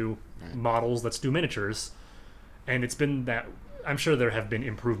 let's do models, let's do miniatures, and it's been that. I'm sure there have been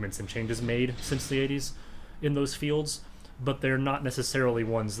improvements and changes made since the 80s in those fields, but they're not necessarily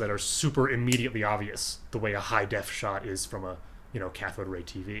ones that are super immediately obvious, the way a high def shot is from a, you know, cathode ray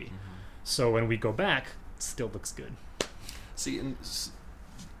TV. So when we go back, it still looks good. See, and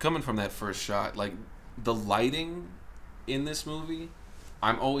coming from that first shot, like, the lighting in this movie,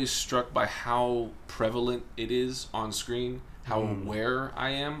 I'm always struck by how prevalent it is on screen, how aware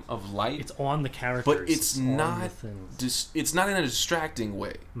I am of light. It's on the characters, but it's not it's not in a distracting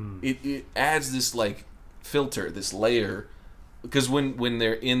way. It adds this, like, filter, this layer, because when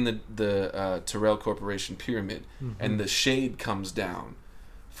they're in the Tyrell Corporation pyramid and the shade comes down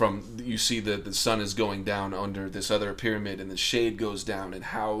from, you see the sun is going down under this other pyramid, and the shade goes down, and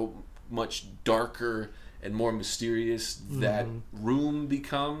how much darker and more mysterious that room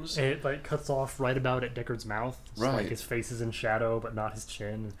becomes. It, like, cuts off right about at Deckard's mouth. It's right. Like, his face is in shadow, but not his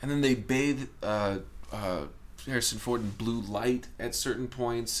chin. And then they bathe Harrison Ford in blue light at certain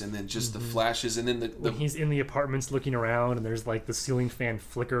points, and then just the flashes, and then when he's in the apartments looking around, and there's, like, the ceiling fan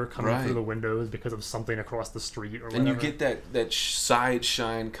flicker coming through the windows because of something across the street or whatever. And you get that side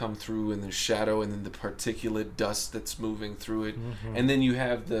shine come through, and the shadow, and then the particulate dust that's moving through it. And then you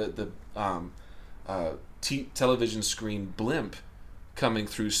have the television screen blimp coming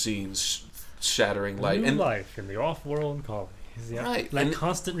through scenes, shattering light. New life in the off-world colony. Yeah. Right. That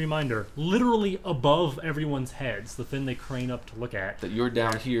constant reminder, literally above everyone's heads, the thing they crane up to look at. That you're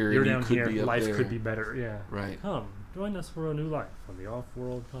down here, you're and down you could here, be up life there. could be better, yeah. Right. Come, join us for a new life on the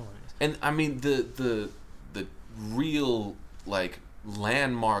off-world colonies. And, I mean, the real, like,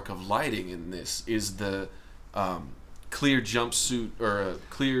 landmark of lighting in this is the clear jumpsuit or a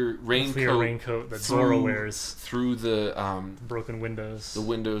clear raincoat that Zora wears through the broken windows, the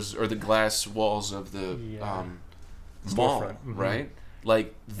windows or the glass walls of the mall, right?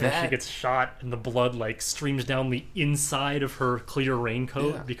 Like that. And she gets shot, and the blood like streams down the inside of her clear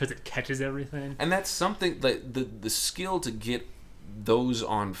raincoat because it catches everything. And that's something that the skill to get those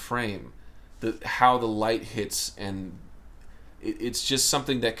on frame, how the light hits, and it's just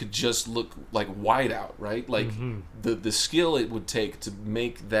something that could just look like whiteout, right? Like the skill it would take to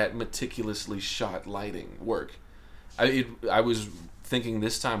make that meticulously shot lighting work. I was thinking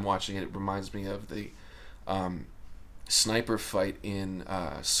this time watching it reminds me of the sniper fight in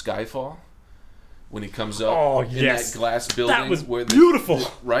Skyfall when he comes up in that glass building. That was beautiful.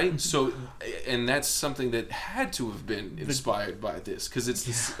 Right? So, and that's something that had to have been inspired by this because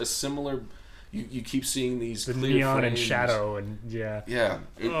it's a similar... You keep seeing these the clear neon frames. and shadow and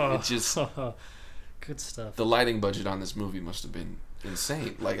it just good stuff. The lighting budget on this movie must have been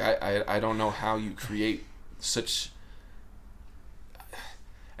insane. Like I don't know how you create such,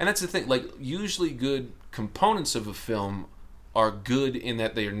 and that's the thing. Like usually good components of a film are good in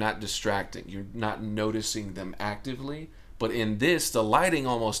that they are not distracting. You're not noticing them actively, but in this, the lighting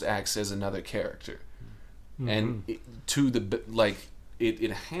almost acts as another character, and it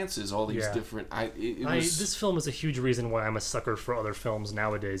enhances all these different. This film is a huge reason why I'm a sucker for other films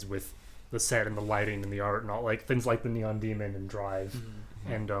nowadays with the set and the lighting and the art and all like things like The Neon Demon and Drive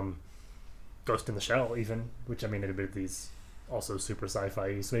and Ghost in the Shell even, which I mean admittedly is also super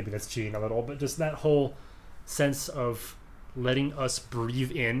sci-fi, so maybe that's cheating a little, but just that whole sense of letting us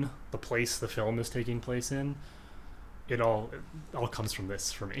breathe in the place the film is taking place in. It all comes from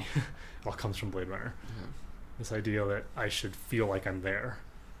this for me. It all comes from Blade Runner. Yeah. This idea that I should feel like I'm there.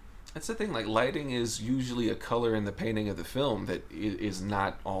 That's the thing. Like lighting is usually a color in the painting of the film that is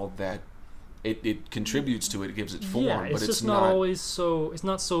not all that. It contributes to it. It gives it form, but it's not always so. It's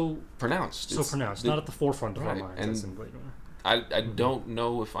not so pronounced. So pronounced. Not at the forefront of our minds. And as in Blade Runner. I don't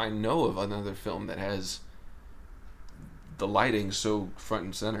know if I know of another film that has the lighting so front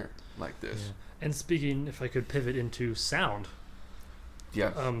and center like this. Yeah. And speaking, if I could pivot into sound.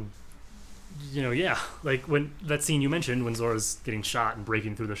 Yeah. Like when that scene you mentioned when Zora's getting shot and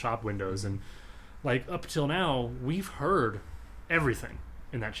breaking through the shop windows, and like up till now we've heard everything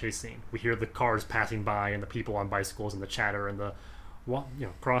in that chase scene. We hear the cars passing by and the people on bicycles and the chatter and the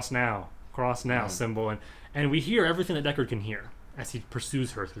cross now symbol, and we hear everything that Deckard can hear as he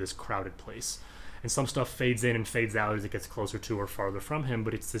pursues her through this crowded place. And some stuff fades in and fades out as it gets closer to or farther from him,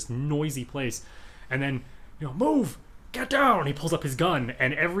 but it's this noisy place. And then move, get down! He pulls up his gun,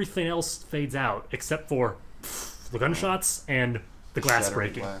 and everything else fades out except for the gunshots and the glass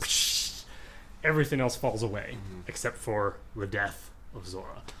breaking. Everything else falls away except for the death of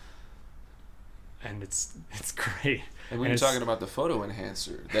Zora, and it's great. And when you're talking about the photo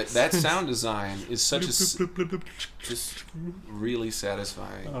enhancer, that sound design is such just really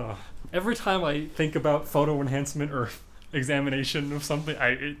satisfying. Every time I think about photo enhancement or examination of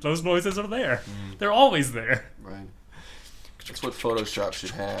something, those noises are there. They're always there. Right. That's what Photoshop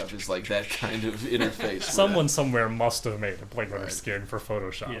should have, is like that kind of interface. Someone somewhere must have made a Blade Runner skin for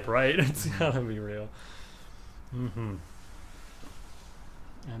Photoshop, right? It's gotta be real.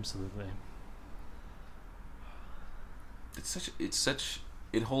 Absolutely.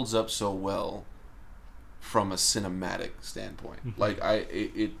 It holds up so well from a cinematic standpoint. Like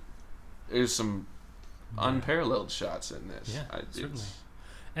there's some unparalleled shots in this. Yeah, certainly.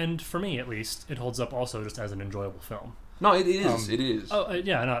 And for me, at least, it holds up also just as an enjoyable film. No, it is. It is. Oh,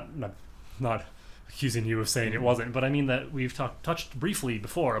 yeah. Not accusing you of saying it wasn't, but I mean that we've touched briefly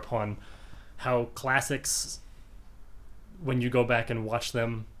before upon how classics, when you go back and watch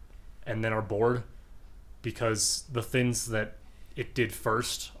them, and then are bored because the things that it did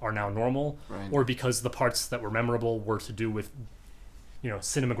first are now normal, or because the parts that were memorable were to do with,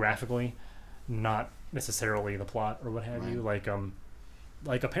 cinemagraphically, not necessarily the plot or what have you.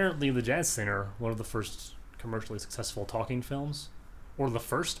 Like apparently The Jazz Singer, one of the first commercially successful talking films, or the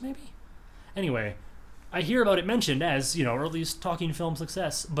first maybe. Anyway, I hear about it mentioned as earliest talking film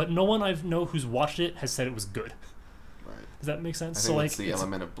success, but no one I know who's watched it has said it was good. Right. Does that make sense? I think it's the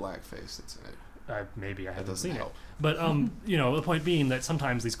element of blackface that's in it. Maybe I haven't seen it, but the point being that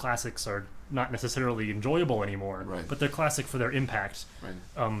sometimes these classics are not necessarily enjoyable anymore, but they're classic for their impact.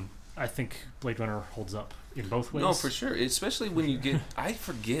 I think Blade Runner holds up in both ways. No, for sure. Especially when you get... I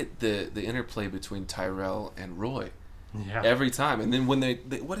forget the interplay between Tyrell and Roy. Yeah. Every time. And then when they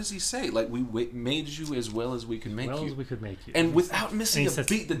what does he say? Like, we made you as well as we could make you. Well as we could make you. And without missing a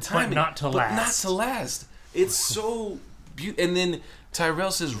beat, the timing. But not to last. It's so And then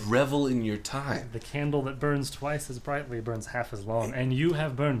Tyrell says, "Revel in your time." The candle that burns twice as brightly burns half as long, and you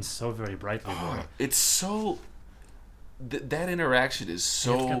have burned so very brightly, boy. It's so. That interaction is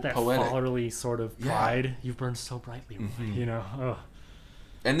so it's got that poetic. Fatherly sort of pride. You've burned so brightly, Roy. You know. Oh.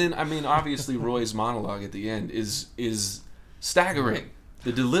 And then, I mean, obviously, Roy's monologue at the end is staggering.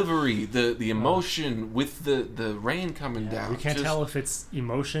 The delivery, the emotion with the rain coming down. You can't tell if it's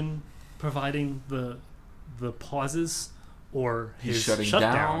emotion providing the pauses or his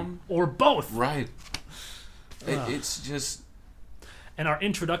shutdown or both. Right. It's just. And our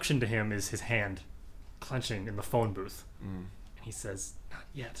introduction to him is his hand clenching in the phone booth. And he says, "Not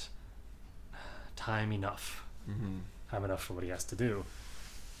yet. Time enough. Time enough for what he has to do."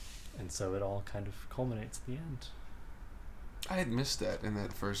 And so it all kind of culminates at the end. I had missed that in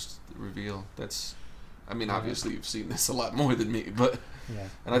that first reveal. I mean, obviously you've seen this a lot more than me, but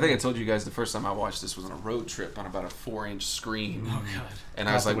and I think I told you guys the first time I watched this was on a road trip on about a 4-inch screen. Oh god! And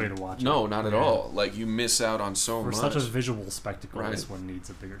I was like, way to watch no, not at all. Like you miss out on so much. For such a visual spectacle, this one needs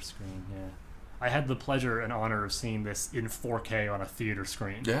a bigger screen. Yeah, I had the pleasure and honor of seeing this in 4K on a theater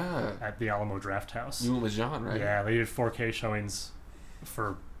screen. Yeah, at the Alamo Drafthouse. You went with John, right? Yeah, they did 4K showings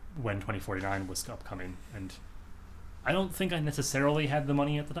for when 2049 was upcoming, and I don't think I necessarily had the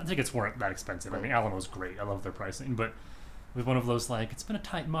money at the time. Tickets weren't that expensive. I mean, Alamo's great. I love their pricing, but with one of those like, it's been a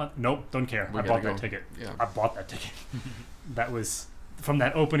tight month. Nope, don't care. I bought that ticket. Yeah. I bought that ticket. That was from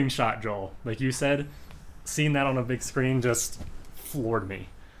that opening shot, Joel. Like you said, seeing that on a big screen just floored me.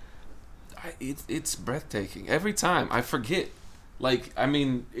 It's breathtaking every time. I forget. Like, I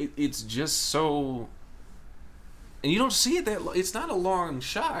mean, it's just so. And you don't see it that. It's not a long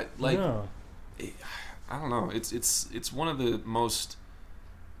shot. Like, no. I don't know. It's one of the most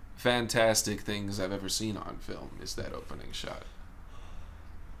fantastic things I've ever seen on film is that opening shot.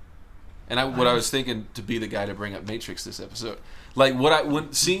 And I was thinking to be the guy to bring up Matrix this episode, like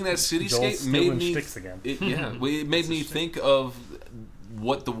when seeing that cityscape made me. It made me think of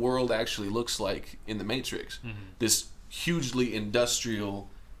what the world actually looks like in the Matrix. This hugely industrial,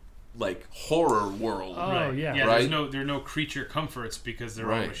 like horror world. Oh right. Yeah. Right? There are no creature comforts because there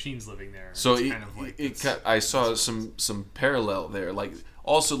are machines living there. So I saw some parallel there. Like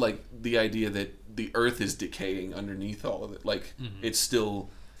also like the idea that the Earth is decaying underneath all of it. Like it's still.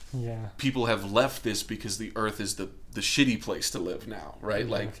 Yeah. People have left this because the Earth is the shitty place to live now, right?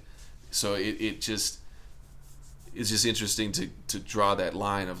 Yeah. Like, so it's just interesting to draw that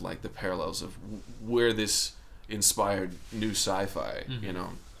line of like the parallels of where this inspired new sci-fi, you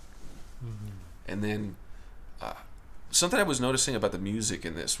know. And then something I was noticing about the music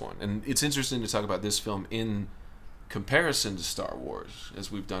in this one, and it's interesting to talk about this film in comparison to Star Wars, as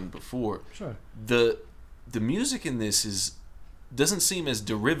we've done before. Sure. The music in this doesn't seem as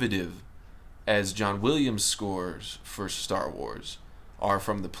derivative as John Williams' scores for Star Wars are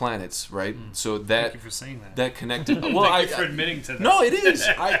from the planets, right? So that thank you for saying that. That connected. Well, thank you for admitting to that. No, it is.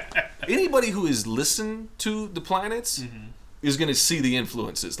 Anybody who has listened to the planets is going to see the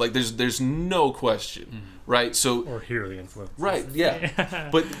influences. Like there's no question, right? So or hear the influence. Right. Yeah.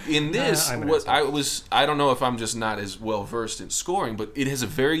 But in this, I don't know if I'm just not as well versed in scoring, but it has a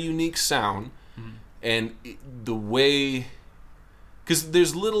very unique sound, and the way. Because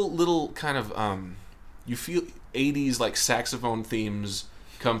there's little kind of you feel 80s like saxophone themes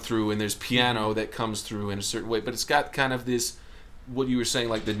come through, and there's piano that comes through in a certain way, but it's got kind of this, what you were saying,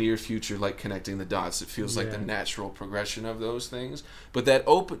 like the near future, like connecting the dots. It feels like the natural progression of those things. But the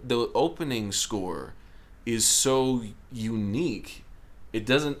opening score is so unique.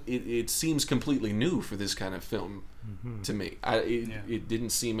 It seems completely new for this kind of film to me. It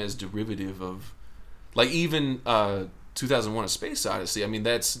didn't seem as derivative of, like even 2001: A Space Odyssey. I mean,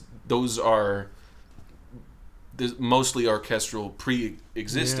 those are mostly orchestral,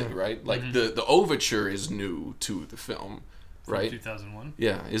 pre-existing, right? Like the overture is new to the film, right? From 2001.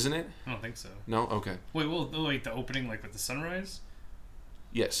 Yeah, isn't it? I don't think so. No, okay. Wait, the opening, like with the sunrise.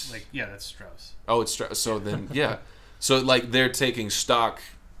 Yes. Like that's Strauss. Oh, it's Strauss. So then, yeah. So like they're taking stock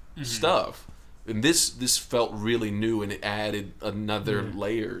stuff, and this felt really new, and it added another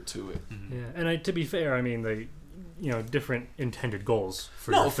layer to it. Yeah, and to be fair, I mean they. Different intended goals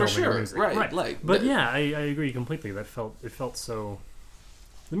for for sure, music. Right. Like, but I agree completely. It felt so.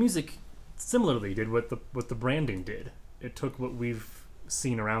 The music similarly did what the branding did. It took what we've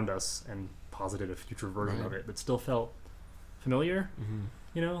seen around us and posited a future version of it, but still felt familiar.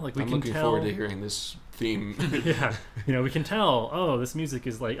 Like we I'm can looking tell. forward to hearing this theme. Yeah, we can tell. Oh, this music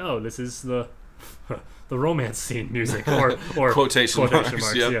is like. Oh, this is the romance scene music, or quotation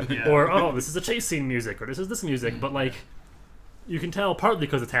marks. Yeah. Or this is a chase scene music, or this is this music. But like, you can tell partly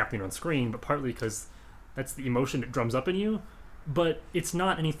because it's happening on screen, but partly because that's the emotion it drums up in you, but it's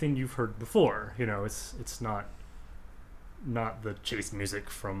not anything you've heard before. You know, it's not the chase music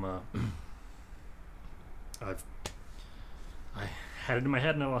from I had it in my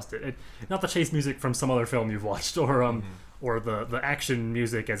head and I lost it. Not the chase music from some other film you've watched, or or the action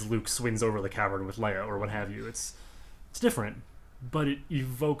music as Luke swings over the cavern with Leia, or what have you. It's different, but it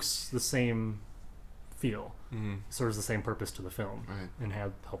evokes the same feel. Serves the same purpose to the film, right. And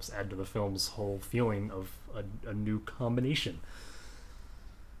helps add to the film's whole feeling of a new combination.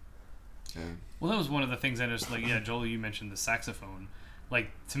 Yeah. Well, that was one of the things I just like. Yeah, Joel, you mentioned the saxophone.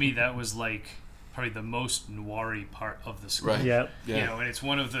 Like, to me, that was like probably the most noir-y part of the score. Right. Yeah. You know, and it's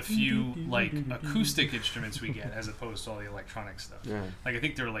one of the few like acoustic instruments we get, as opposed to all the electronic stuff. Yeah. Like, I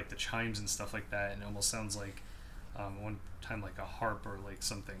think there were like the chimes and stuff like that, and it almost sounds like one time like a harp or like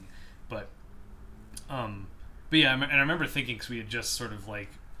something. But yeah, and I remember thinking, because we had just sort of like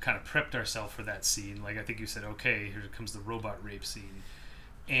kind of prepped ourselves for that scene. Like, I think you said, okay, here comes the robot rape scene.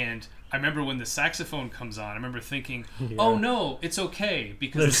 And I remember when the saxophone comes on, I remember thinking, oh no, it's okay,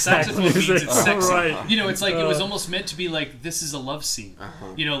 because the saxophone means it's sexy. Right. You know, it's like it was almost meant to be like, this is a love scene. Uh-huh.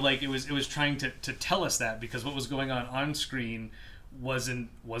 You know, like it was trying to tell us that, because what was going on screen wasn't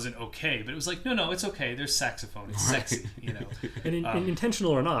okay. But it was like, no, it's okay. There's saxophone. It's sexy, you know. And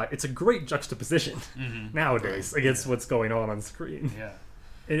intentional or not, it's a great juxtaposition nowadays against what's going on screen. Yeah.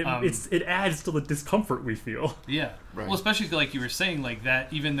 And it adds to the discomfort we feel. Yeah. Right. Well, especially like you were saying, like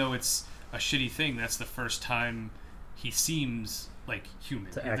that, even though it's a shitty thing, that's the first time he seems like human.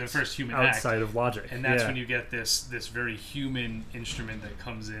 The first human outside act. of logic. And that's when you get this very human instrument that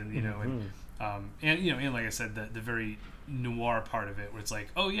comes in, you know, and you know, and like I said, the very noir part of it, where it's like,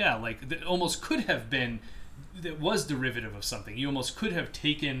 oh yeah, like it almost could have been, that was derivative of something. You almost could have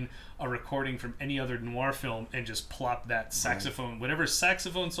taken a recording from any other noir film and just plop that saxophone, whatever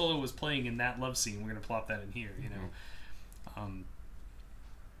saxophone solo was playing in that love scene, we're going to plop that in here, you know.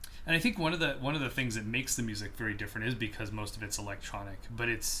 And I think one of the things that makes the music very different is because most of it's electronic, but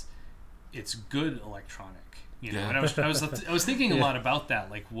it's good electronic, you know. And I was thinking a lot about that,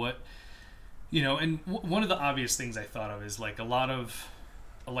 like what, you know, and one of the obvious things I thought of is like a lot of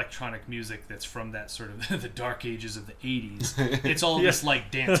electronic music that's from that sort of the dark ages of the 80s. It's all this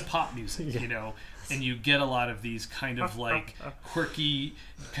like dance pop music, you know, and you get a lot of these kind of like quirky,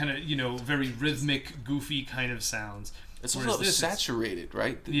 kind of, you know, very rhythmic, goofy kind of sounds. It's also saturated,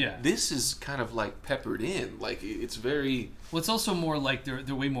 right? Yeah. This is kind of like peppered in. Like, it's very... Well, it's also more like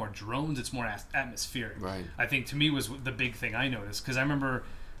they're way more drones. It's more atmospheric. Right. I think to me was the big thing I noticed, because I remember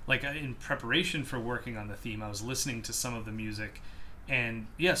like in preparation for working on the theme, I was listening to some of the music, and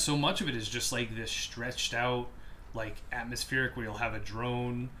yeah, so much of it is just like this stretched out, like atmospheric, where you'll have a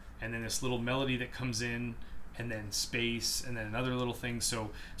drone and then this little melody that comes in, and then space, and then another little thing.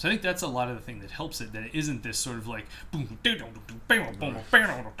 So I think that's a lot of the thing that helps it, that it isn't this sort of like boom, you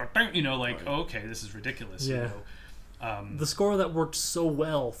know, like, oh, okay, this is ridiculous. Yeah. You know? The score that worked so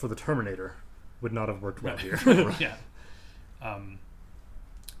well for the Terminator would not have worked well here. Yeah.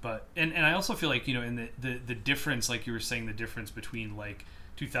 But and I also feel like, you know, in the difference, like you were saying, the difference between like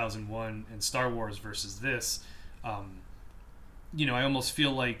 2001 and Star Wars versus this, you know, I almost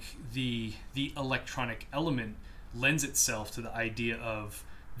feel like the electronic element lends itself to the idea of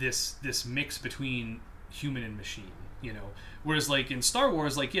this mix between human and machine, you know. Whereas like in Star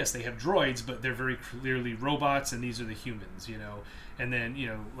Wars, like, yes, they have droids, but they're very clearly robots, and these are the humans, you know. And then, you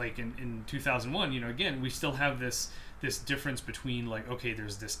know, like in 2001, you know, again, we still have this difference between like, okay,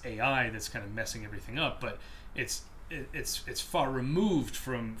 there's this AI that's kind of messing everything up, but it's far removed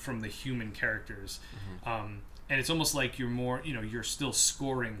from the human characters. And it's almost like you're more, you know, you're still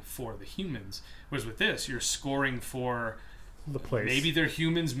scoring for the humans, whereas with this, you're scoring for the place. Maybe they're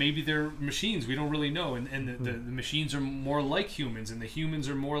humans, maybe they're machines, we don't really know, and the machines are more like humans, and the humans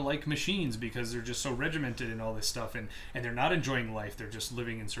are more like machines, because they're just so regimented in all this stuff, and they're not enjoying life, they're just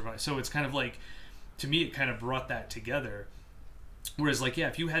living and surviving. So it's kind of like, to me, it kind of brought that together. Whereas, like, yeah,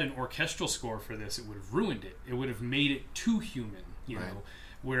 if you had an orchestral score for this, it would have ruined it. It would have made it too human, you know.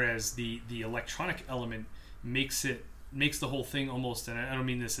 Whereas the electronic element makes the whole thing almost, and I don't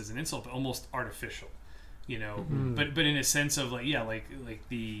mean this as an insult, but almost artificial, you know. But in a sense of like, yeah, like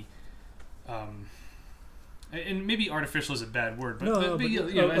the and maybe artificial is a bad word, but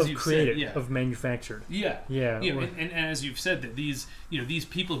you know, as you've created, said, yeah, of manufactured, yeah. And as you've said, that these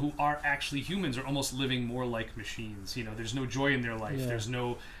people who are actually humans are almost living more like machines. You know, there's no joy in their life. Yeah. There's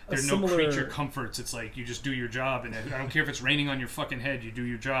no creature comforts. It's like, you just do your job, and I don't care if it's raining on your fucking head. You do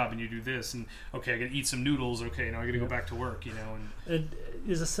your job, and you do this, and okay, I gotta eat some noodles. Okay, now I gotta go back to work. You know, and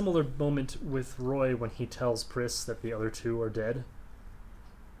there's a similar moment with Roy when he tells Pris that the other two are dead.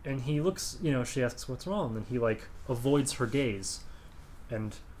 And he looks, she asks what's wrong, and he like avoids her gaze,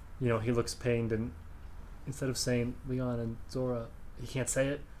 and he looks pained, and instead of saying Leon and Zora, he can't say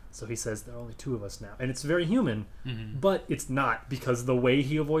it, so he says there are only two of us now, and it's very human, but it's not, because the way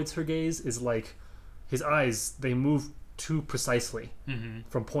he avoids her gaze is like his eyes, they move too precisely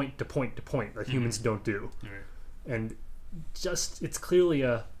from point to point to point, like humans don't do, and just it's clearly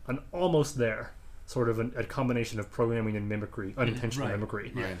an almost there. Sort of a combination of programming and mimicry, unintentional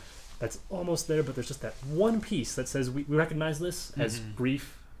mimicry. Right. That's almost there, but there's just that one piece that says we recognize this as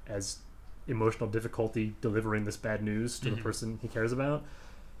grief, as emotional difficulty delivering this bad news to the person he cares about,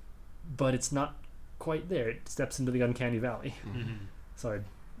 but it's not quite there. It steps into the uncanny valley. So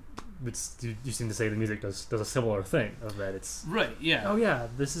you seem to say the music does a similar thing of that. It's right. Yeah. Oh yeah,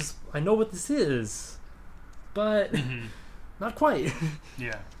 I know what this is, but not quite.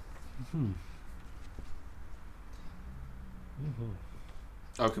 Yeah.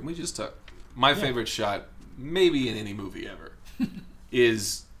 Oh, can we just talk? My favorite shot, maybe in any movie ever,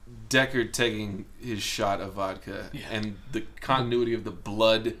 is Deckard taking his shot of vodka and the continuity of the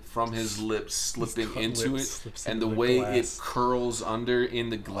blood from his lips slipping into it, and the way it curls under in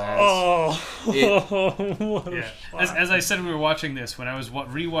the glass. What a shot. As I said when we were watching this, when I was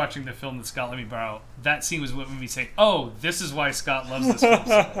rewatching the film that Scott let me borrow, that scene was what made me say, "Oh, this is why Scott loves this film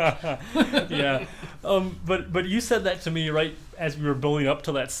so much." Yeah, but you said that to me right as we were building up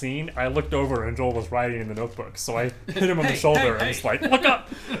to that scene. I looked over and Joel was writing in the notebook, so I hit him on the shoulder and was like, "Look up,"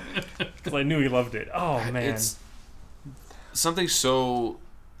 because I knew he loved it. Oh man, it's something so,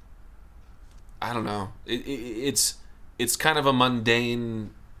 I don't know. It's kind of a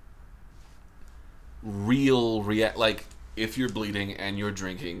mundane, real like if you're bleeding and you're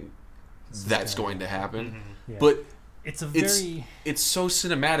drinking, that's going to happen. Yeah. But it's so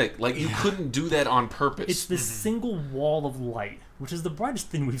cinematic. Like you couldn't do that on purpose. It's this single wall of light, which is the brightest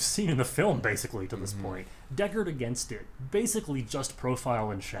thing we've seen in the film, basically, to this point. Deckard against it, basically just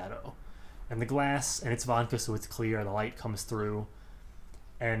profile and shadow. And the glass, and it's vodka, so it's clear, and the light comes through.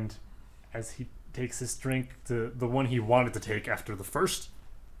 And as he takes his drink, the one he wanted to take after the first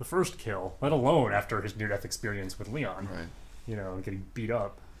kill, let alone after his near-death experience with Leon, and getting beat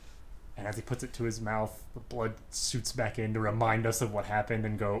up. And as he puts it to his mouth, the blood shoots back in to remind us of what happened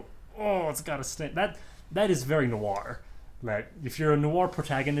and go, oh, it's got to stay. That is very noir. That if you're a noir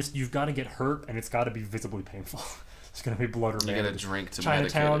protagonist, you've got to get hurt, and it's got to be visibly painful. It's going to be blood or you got to drink to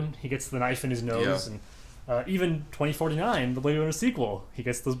Chinatown, he gets the knife in his nose, and even 2049, the Blade Runner sequel, he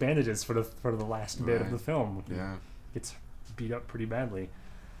gets those bandages for the last bit of the film. Yeah, gets beat up pretty badly.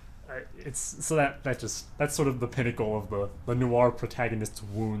 It's so that's sort of the pinnacle of the noir protagonist's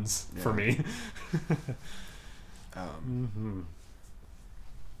wounds for me. And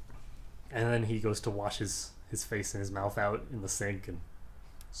then he goes to wash his face and his mouth out in the sink and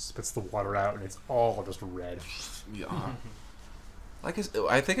spits the water out, and it's all just red. Yeah. Like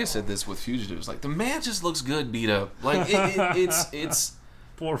I think I said this with Fugitives. Like the man just looks good beat up. Like it's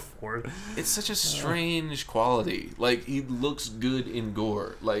poor Ford. It's such a strange quality. Like he looks good in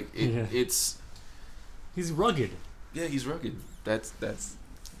gore. Like it's. He's rugged. Yeah, he's rugged. That's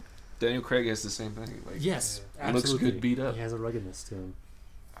Daniel Craig has the same thing. Like yes, he absolutely. looks good beat up. He has a ruggedness to him.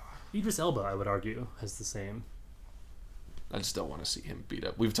 Idris Elba, I would argue, has the same. I just don't want to see him beat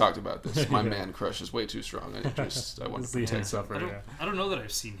up. We've talked about this. My man crush is way too strong. I want to see him suffer. I don't know that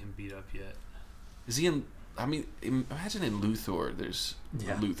I've seen him beat up yet. Is he in? I mean, imagine in Luthor. There's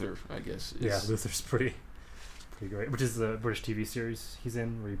Luther, I guess. Luther's pretty great. Which is the British TV series he's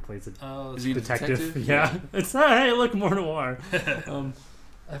in, where he plays a is he detective? Yeah. It's hey, look, more noir.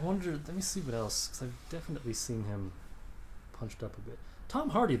 I wonder. Let me see what else, because I've definitely seen him punched up a bit.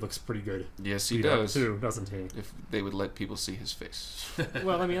 Tom Hardy looks pretty good. Yes, he does too, doesn't he? If they would let people see his face.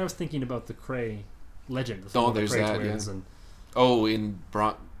 Well, I mean, I was thinking about the Cray Legend. There's that. Yeah. In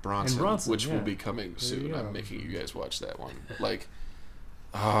Bronson, which will be coming soon. I'm making you guys watch that one. Like,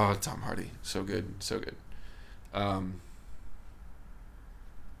 Tom Hardy, so good, so good. I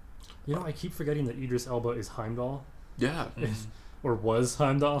keep forgetting that Idris Elba is Heimdall. Yeah. Or was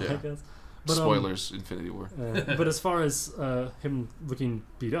Heimdall, I guess. But, spoilers, Infinity War. But as far as him looking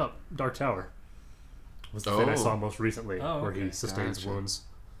beat up, Dark Tower was the thing I saw most recently, where he sustains wounds.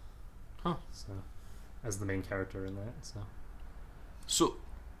 Huh. So, as the main character in that. So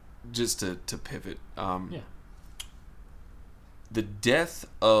just to pivot, the death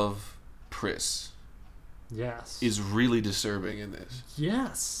of Pris is really disturbing in this.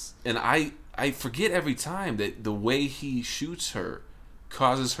 Yes. And I forget every time that the way he shoots her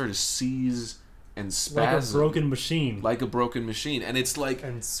causes her to seize and spasm. Like a broken machine. Like a broken machine. And it's like...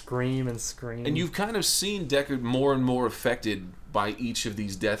 And scream and scream. And you've kind of seen Deckard more and more affected by each of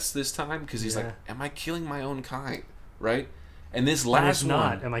these deaths this time, because he's like, am I killing my own kind? Right? And this last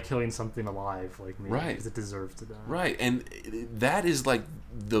one... Am I killing something alive like me? Right. Because it deserves to die. Right. And that is like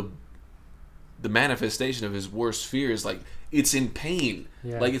the manifestation of his worst fears. Like, it's in pain.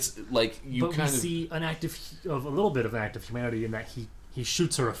 Yeah. Like, it's like you but kind of... But we see a little bit of an act of humanity in that he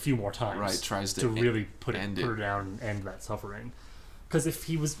shoots her a few more times. Right. Tries to really put her down and end that suffering. Because if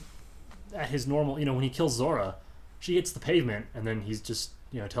he was at his normal... when he kills Zora, she hits the pavement, and then he's just,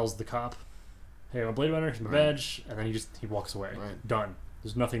 tells the cop, hey, I'm a Blade Runner, here's my badge, and then he walks away. Right. Done.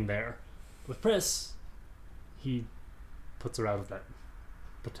 There's nothing there. With Pris, he puts her out of that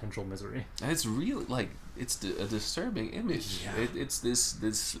potential misery. And it's really, like, it's a disturbing image. Yeah. It's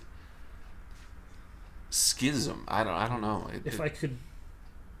this schism. I don't know. I could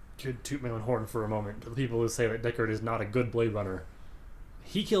toot my own horn for a moment, the people who say that Deckard is not a good Blade Runner,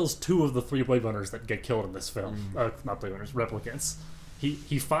 he kills 2 of the 3 Blade Runners that get killed in this film. Not Blade Runners, replicants.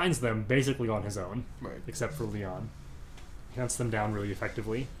 He finds them basically on his own, right? Except for Leon. He hunts them down really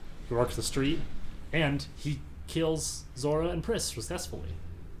effectively. He walks the street, and he kills Zora and Pris successfully.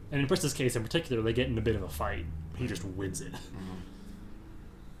 And in Pris's case in particular, they get in a bit of a fight. He just wins it.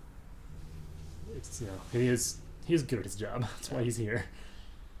 It's he is good at his job. That's why he's here.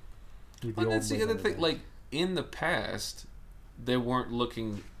 But that's the other thing. Like, in the past, they weren't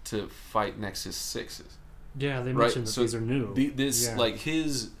looking to fight Nexus 6s. Yeah, they mentioned that these are new. Like,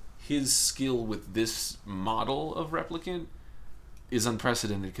 his skill with this model of replicant is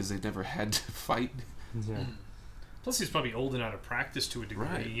unprecedented because they've never had to fight. Yeah. Plus, he's probably old and out of practice to a degree.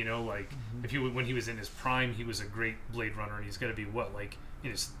 Right. If when he was in his prime, he was a great Blade Runner, and he's got to be in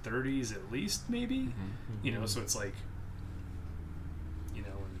his 30s at least, maybe. So it's like, and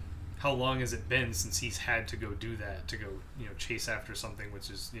how long has it been since he's had to go do that, to go chase after something which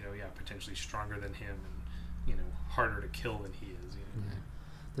is potentially stronger than him and harder to kill than he is.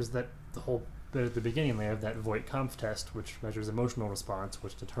 There's the whole bit at the beginning. They have that Voight-Kampff test, which measures emotional response,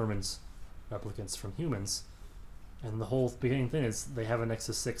 which determines replicants from humans. And the whole beginning thing is they have a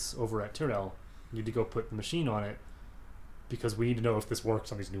Nexus 6 over at Tyrell. You need to go put the machine on it because we need to know if this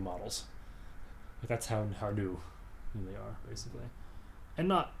works on these new models. That's how new they are, basically. And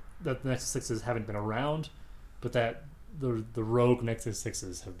not that the Nexus 6s haven't been around, but that the rogue Nexus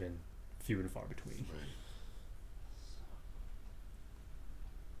 6s have been few and far between. Right.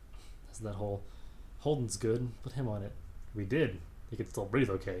 That whole Holden's good, put him on it. We did. He could still breathe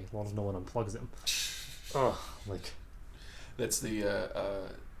okay, as long as no one unplugs him. That's the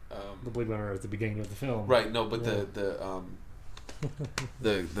Blade Runner at the beginning of the film. Right. No, but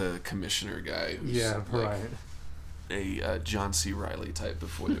the commissioner guy. Who's right. A John C. Reilly type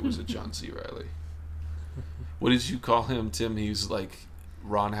before there was a John C. Reilly. What did you call him, Tim? He was like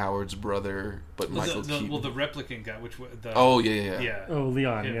Ron Howard's brother, but Michael Keaton. The replicant guy, yeah. Oh,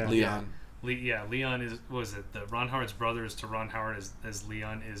 Leon. Leon was it the Ron Howard's brother is to Ron Howard as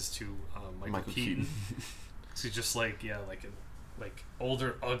Leon is to Michael Keaton. So just like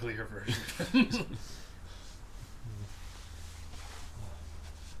older, uglier version.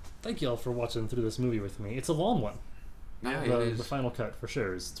 Thank you all for watching through this movie with me. It's a long one. Yeah, the final cut for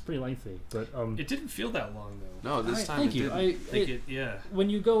sure. It's pretty lengthy, but it didn't feel that long though. No, this time it didn't. When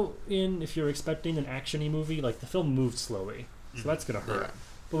you go in, if you're expecting an action-y movie, like the film moved slowly, so that's gonna hurt. Yeah.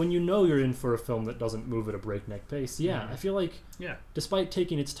 But when you're in for a film that doesn't move at a breakneck pace, I feel like despite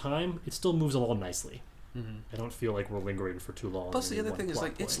taking its time, it still moves along nicely. I don't feel like we're lingering for too long. Plus, the other thing is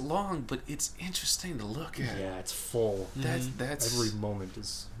it's long, but it's interesting to look at. Yeah, it's full. That's every moment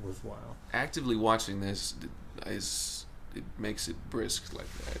is worthwhile. Actively watching this it makes it brisk like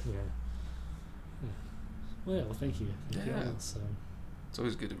that. Yeah. Well, thank you. It's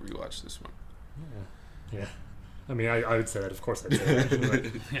always good to rewatch this one. Yeah. I mean, I would say that. Of course, I'd say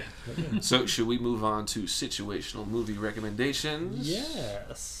that. So, should we move on to situational movie recommendations?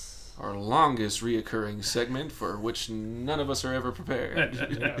 Yes. Our longest reoccurring segment for which none of us are ever prepared.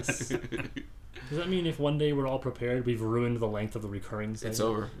 Yes. Does that mean if one day we're all prepared, we've ruined the length of the recurring segment? It's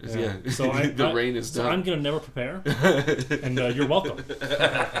over. Yeah. So the reign is done. So I'm going to never prepare, and you're welcome.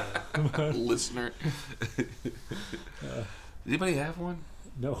 Listener. Anybody have one?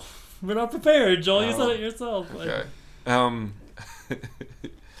 No. We're not prepared, Joel. You said it yourself. Okay.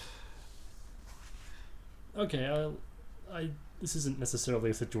 Okay, this isn't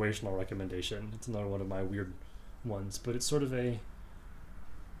necessarily a situational recommendation. It's another one of my weird ones, but it's sort of and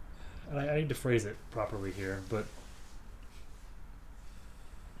I need to phrase it properly here, but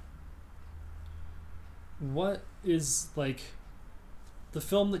what is, like, the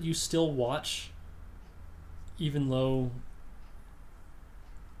film that you still watch even though,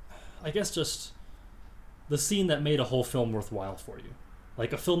 I guess just the scene that made a whole film worthwhile for you.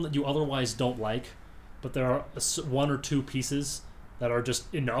 Like a film that you otherwise don't like, but there are one or two pieces that are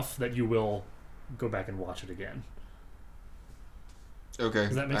just enough that you will go back and watch it again. Okay.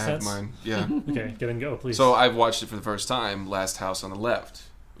 Does that make sense? I have mine. Yeah. Okay, get and go, please. So I've watched it for the first time, Last House on the Left,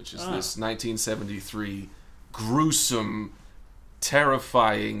 which is this 1973 gruesome,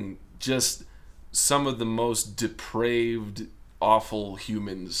 terrifying, just some of the most depraved, awful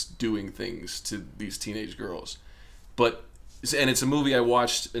humans doing things to these teenage girls. And it's a movie I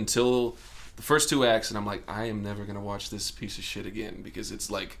watched until the first 2 acts, and I'm like, I am never going to watch this piece of shit again because it's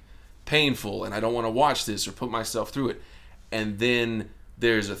like painful and I don't want to watch this or put myself through it. And then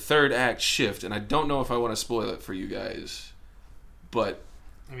there's a 3rd act shift, and I don't know if I want to spoil it for you guys, but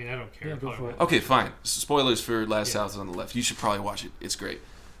I mean, I don't care. Yeah, go for it. okay, fine. Spoilers for Last House on the Left. You should probably watch it. It's great.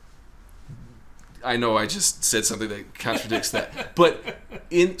 I know I just said something that contradicts that. But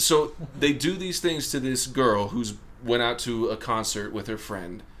so they do these things to this girl who's went out to a concert with her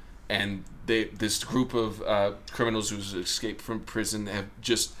friend, and this group of criminals who's escaped from prison have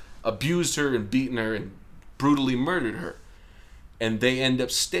just abused her and beaten her and brutally murdered her. And they end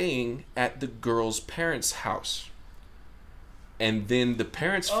up staying at the girl's parents' house. And then the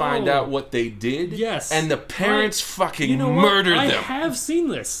parents find out what they did. Yes. And the parents fucking murder them. I have seen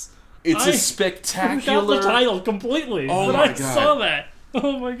this. It's a spectacular... I forgot the title completely. Oh but my I God. saw that.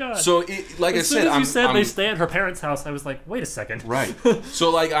 Oh my God. So, like as I said... As soon as you said they stay at her parents' house, I was like, wait a second. Right.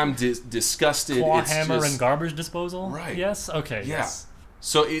 So, like, I'm disgusted. Claw hammer and garbage disposal? Right. Yes? Okay, yeah. yes.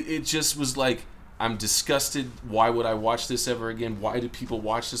 So it just was like, I'm disgusted. Why would I watch this ever again? Why do people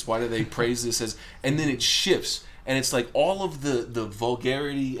watch this? Why do they praise this as... And then it shifts. And it's like all of the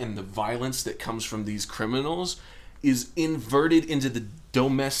vulgarity and the violence that comes from these criminals is inverted into the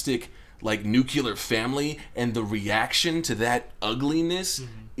domestic, like, nuclear family, and the reaction to that ugliness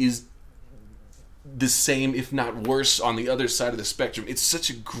is the same, if not worse, on the other side of the spectrum. It's such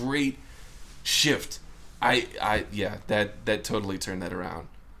a great shift. That totally turned that around.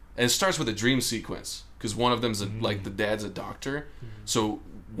 And it starts with a dream sequence, because one of them's like the dad's a doctor, so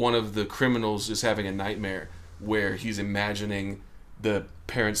one of the criminals is having a nightmare where he's imagining the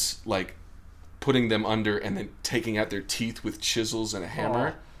parents like putting them under and then taking out their teeth with chisels and a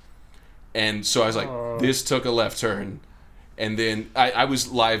hammer. And so I was like, this took a left turn. And then I was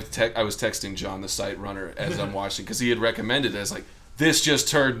I was texting John, the site runner, as I'm watching, because he had recommended it. I was like, this just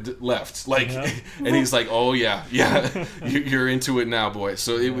turned left, like, and he's like, oh yeah, you're into it now, boy.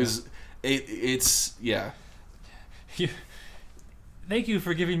 So it was, it's. Thank you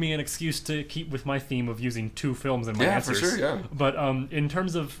for giving me an excuse to keep with my theme of using 2 films in my answers. Yeah, for sure, yeah. But in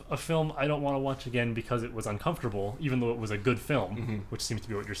terms of a film I don't want to watch again because it was uncomfortable, even though it was a good film, which seems to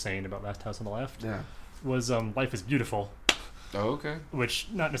be what you're saying about Last House on the Left, was Life is Beautiful. Oh, okay. Which,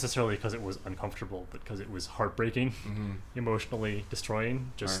 not necessarily because it was uncomfortable, but because it was heartbreaking, emotionally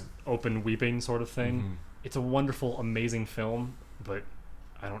destroying, just open weeping sort of thing. It's a wonderful, amazing film, but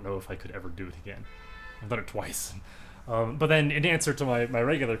I don't know if I could ever do it again. I've done it twice. But then, in answer to my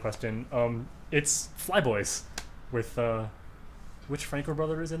regular question, it's Flyboys with, which Franco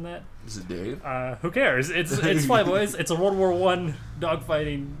brother is in that? Is it Dave? Who cares? It's Flyboys. It's a World War I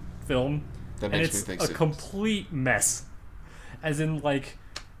dogfighting film. That makes me think it's a complete mess. As in, like,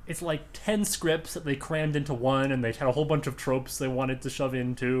 it's like 10 scripts that they crammed into one, and they had a whole bunch of tropes they wanted to shove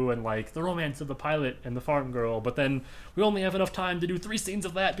into, and, like, the romance of the pilot and the farm girl, but then we only have enough time to do 3 scenes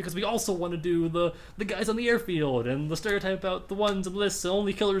of that because we also want to do the guys on the airfield and the stereotype about the ones and lists, and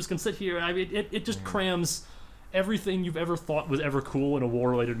only killers can sit here. I mean, it just crams everything you've ever thought was ever cool in a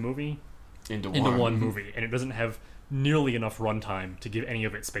war-related movie into one movie, and it doesn't have nearly enough runtime to give any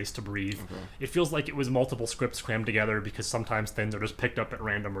of it space to breathe. It feels like it was multiple scripts crammed together because sometimes things are just picked up at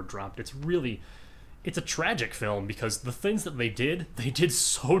random or dropped. It's a tragic film because the things that they did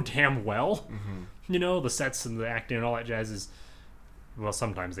so damn well. You know, the sets and the acting and all that jazz is, well,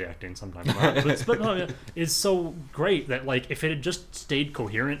 sometimes the acting, sometimes not, but no, it's so great that, like, if it had just stayed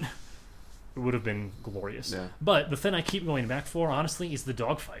coherent, it would have been glorious. But the thing I keep going back for, honestly, is the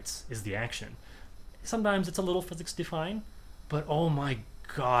dogfights, is the action. Sometimes it's a little physics defying, but oh my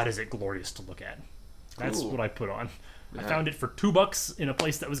God, is it glorious to look at. That's what I put on. I found it for $2 in a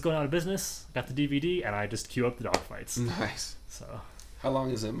place that was going out of business, got the DVD, and I just queue up the dogfights. Nice. So, how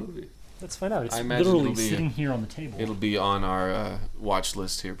long is that movie? Let's find out. It's literally sitting here on the table. It'll be on our watch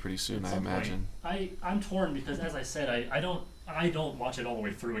list here pretty soon, I imagine. I'm torn because, as I said, I don't watch it all the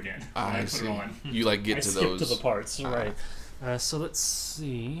way through again. I see. Put it on. You like get to skip those. to the parts, right? So let's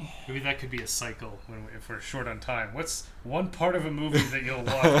see. Maybe that could be a cycle if we're short on time. What's one part of a movie that you'll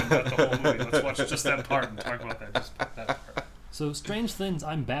watch and not the whole movie? Let's watch just that part and talk about that. Just that part. So Strange Things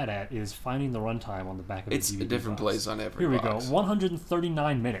I'm bad at is finding the runtime on the back of the DVD It's a different box. place on every Here we box. go.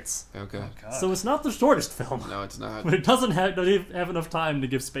 139 minutes. Okay. Oh, So it's not the shortest film. No, it's not. But it doesn't have enough time to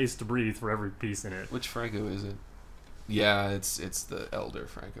give space to breathe for every piece in it. Which Franco is it? Yeah, it's the elder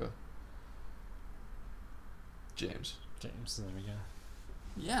Franco. James. There we go.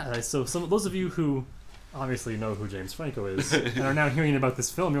 Yeah, so those of you who obviously know who James Franco is and are now hearing about this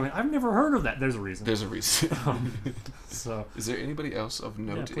film, you're like, I've never heard of that. There's a reason. There's a reason. So is there anybody else of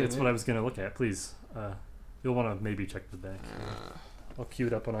note? Yeah, that's what I was going to look at. Please, you'll want to maybe check the back. I'll cue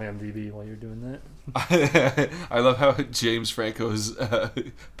it up on IMDb while you're doing that. I love how James Franco's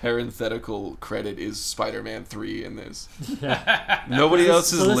parenthetical credit is Spider-Man 3 in this. Yeah. Nobody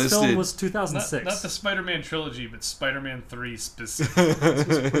else is this listed. film was 2006. Not the Spider-Man trilogy, but Spider-Man 3 specifically. This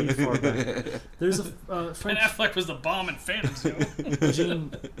was pretty far back. There's a French... And Affleck was the bomb in Phantom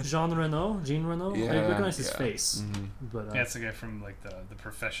Zone. Jean Reno. Yeah, I recognize his face. Mm-hmm. But, yeah, it's the guy from like the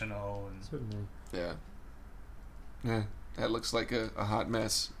Professional. And certainly. Yeah. Yeah. That looks like a hot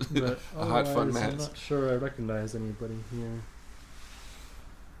mess. But a hot, fun mess. I'm not sure I recognize anybody here.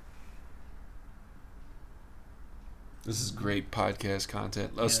 This is great podcast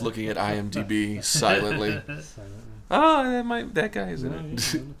content. Us looking at IMDb silently. That guy is in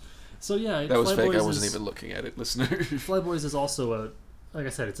it. So yeah, that was Fly fake. Boys I wasn't even looking at it, listener. Fly Boys is also like I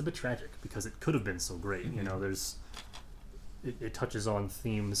said, it's a bit tragic because it could have been so great. Mm-hmm. You know, it touches on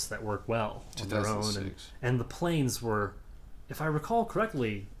themes that work well on their own, and the planes were, if I recall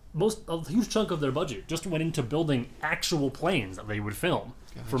correctly, a huge chunk of their budget just went into building actual planes that they would film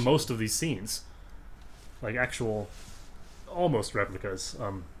for most of these scenes, like actual, almost replicas.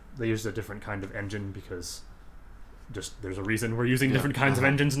 They used a different kind of engine because just there's a reason we're using different kinds of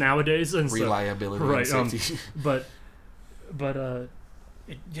engines nowadays, and reliability, right? And safety. But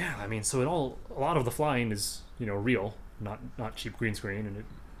I mean, so a lot of the flying is real. Not cheap green screen, and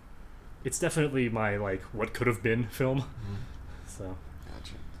it's definitely my what could have been film. Mm-hmm. So,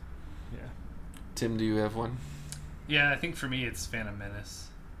 gotcha. Yeah. Tim, do you have one? Yeah, I think for me it's Phantom Menace.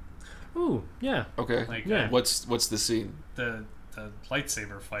 Ooh, yeah. Okay. What's the scene? The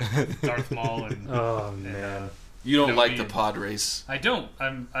lightsaber fight with Darth Maul and. Oh man. You don't like the pod race. I don't.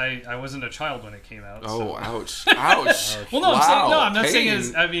 I wasn't a child when it came out. Oh, so. Ouch! Ouch! Well, no, wow, I'm not saying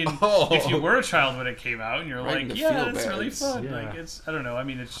as. I mean, if you were a child when it came out, and you're right like, yeah, that's really fun. Yeah. Like, it's. I don't know. I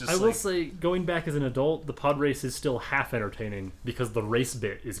mean, it's just. I will say, going back as an adult, the pod race is still half entertaining because the race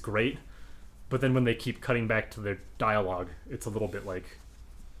bit is great, but then when they keep cutting back to their dialogue, it's a little bit like,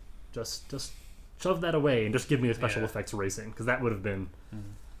 just shove that away and just give me a special effects racing, because that would have been.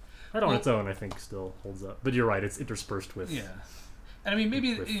 Mm-hmm. That on its own, I think, still holds up. But you're right; it's interspersed with. Yeah, and I mean,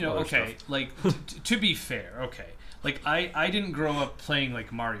 maybe okay. Stuff. Like, to be fair, okay. Like, I didn't grow up playing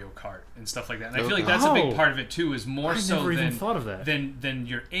like Mario Kart and stuff like that, and I feel like that's a big part of it too. Is more so never even thought of that. Than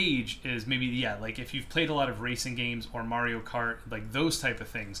your age is maybe like if you've played a lot of racing games or Mario Kart, like those type of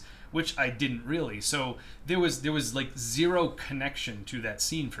things, which I didn't really. So there was like zero connection to that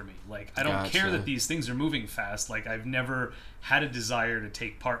scene for me. Like, I don't care that these things are moving fast. Like, I've never had a desire to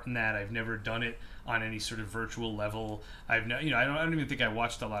take part in that. I've never done it on any sort of virtual level. I don't even think I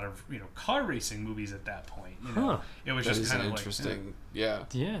watched a lot of car racing movies at that point. It was just kind of interesting. Yeah.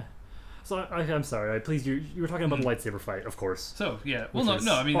 So I'm sorry. Please, you were talking about the lightsaber fight, of course. So yeah, well,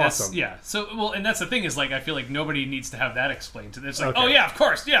 no. I mean, awesome. That's So and that's the thing is like I feel like nobody needs to have that explained to this. Like, oh yeah, of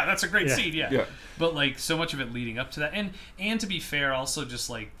course, yeah, that's a great scene, yeah. But like so much of it leading up to that, and to be fair, also just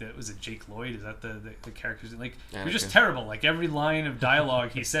like was it Jake Lloyd? Is that the characters like you're just terrible. Like every line of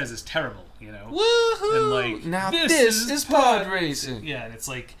dialogue he says is terrible. Woohoo! And like now this is pod racing. Yeah, and it's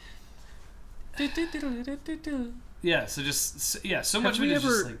like. Yeah, so much of it is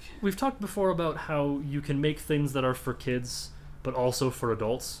just like... We've talked before about how you can make things that are for kids, but also for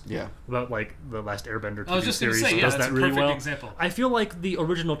adults. Yeah. About, like, the Last Airbender TV series does that really well. Example. I feel like the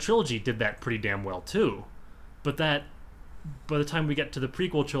original trilogy did that pretty damn well, too. But that, by the time we get to the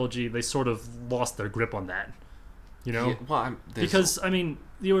prequel trilogy, they sort of lost their grip on that. Yeah, well, because, I mean,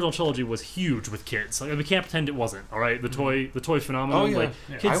 the original trilogy was huge with kids. Like, we can't pretend it wasn't, all right? The toy phenomenon. Oh, yeah. Like,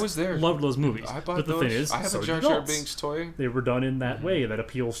 kids I was there. loved those movies. I bought but the those. thing is, I have a Jar Jar Binks toy. They were done in that way that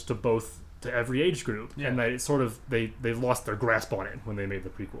appeals to every age group. Yeah. And they sort of, they lost their grasp on it when they made the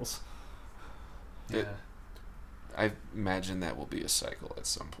prequels. Yeah. I imagine that will be a cycle at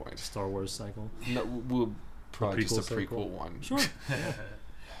some point. Star Wars cycle? No, we'll probably just a prequel one. Sure.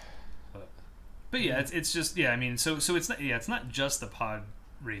 But yeah, it's just I mean, so it's not just the pod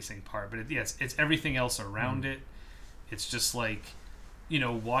racing part, but it's everything else around it. it's just like,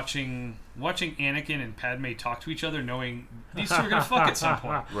 watching Anakin and Padme talk to each other, knowing these two are gonna fuck at some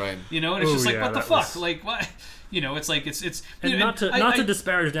point, right? And it's just like, what the fuck, like what? It's like it's and not to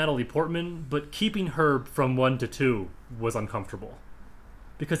disparage Natalie Portman, but keeping her from 1 to 2 was uncomfortable.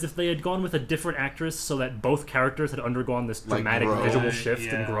 Because if they had gone with a different actress so that both characters had undergone this dramatic visual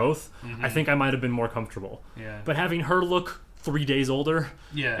shift and growth, I think I might have been more comfortable. Yeah. But having her look 3 days older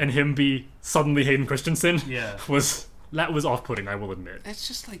and him be suddenly Hayden Christensen was off-putting, I will admit. It's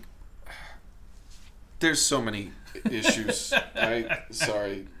just like... There's so many issues.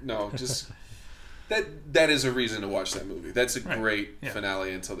 Sorry. No, just... That is a reason to watch that movie. That's a great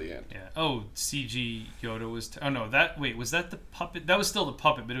finale until the end. Yeah. Oh, CG Yoda was... was that the puppet? That was still the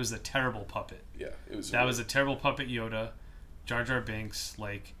puppet, but it was a terrible puppet. Yeah, it was... That was a terrible puppet Yoda. Jar Jar Binks,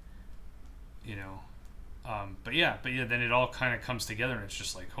 like... but then it all kind of comes together, and it's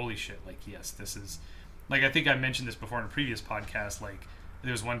just like, holy shit, like, yes, this is... Like, I think I mentioned this before in a previous podcast, like,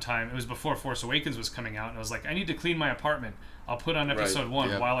 there was one time, it was before Force Awakens was coming out, and I was like, I need to clean my apartment. I'll put on episode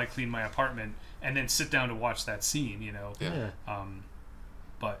 1 while I clean my apartment, and then sit down to watch that scene, Yeah.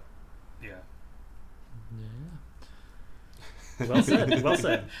 But, yeah. Well said. Well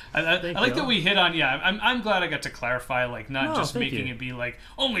said. I like that we hit on. Yeah, I'm glad I got to clarify, like, not just making it be like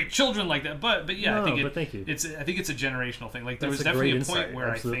only children like that, but yeah, I think thank you. I think it's a generational thing. Like, there was definitely a point where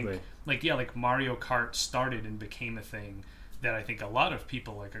Absolutely. I think, like Mario Kart started and became a thing that I think a lot of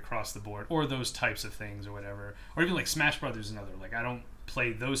people, like, across the board, or those types of things or whatever, or even like Smash Brothers and other. Like, I don't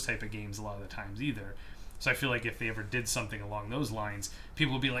play those type of games a lot of the times either. So I feel like if they ever did something along those lines,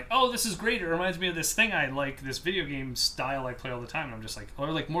 people would be like, oh, this is great. It reminds me of this thing I like, this video game style I play all the time. And I'm just like,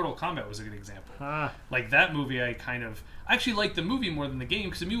 or like Mortal Kombat was a good example. Like, that movie, I actually liked the movie more than the game,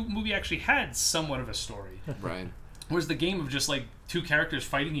 because the movie actually had somewhat of a story. Right. Whereas the game of just like two characters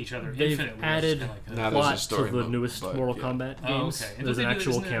fighting each other infinitely. They've added plot to the newest Mortal Kombat games. Okay. There's an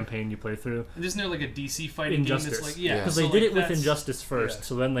actual campaign you play through. Isn't there like a DC fighting Injustice. game that's like, because they did it with Injustice first,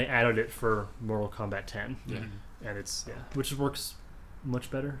 so then they added it for Mortal Kombat 10. Yeah. And it's which works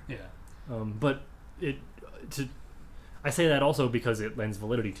much better. Yeah. But I say that also because it lends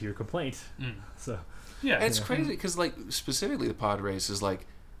validity to your complaint. So yeah, it's crazy because, like, specifically the pod race is like,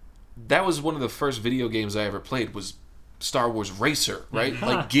 that was one of the first video games I ever played was Star Wars Racer, right?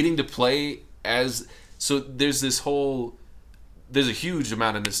 Like, getting to play as... So there's a huge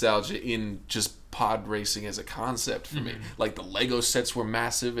amount of nostalgia in just pod racing as a concept for me. Like, the Lego sets were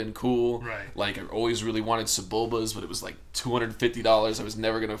massive and cool. Right. Like, I always really wanted Sebulbas, but it was like $250. I was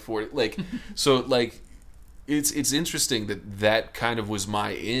never going to afford it. Like, so, like, it's interesting that kind of was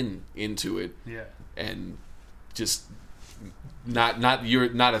my into it. Yeah. And just...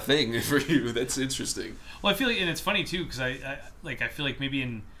 You're not a thing for you. That's interesting. Well, I feel like, and it's funny too, because I feel like maybe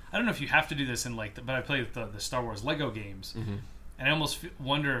I don't know if you have to do this in but I play the Star Wars Lego games, and I almost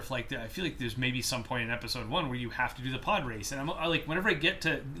wonder if, like, I feel like there's maybe some point in episode 1 where you have to do the pod race, and I like, whenever I get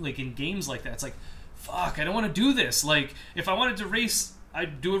to, like, in games like that, it's like, fuck, I don't want to do this. Like, if I wanted to race,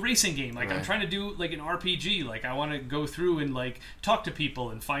 I'd do a racing game. Like, I'm trying to do, like, an RPG. Like, I want to go through and, like, talk to people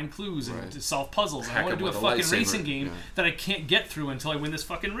and find clues and to solve puzzles. I want to do a fucking racing game that I can't get through until I win this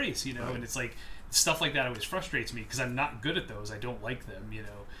fucking race, And it's like, stuff like that always frustrates me because I'm not good at those. I don't like them,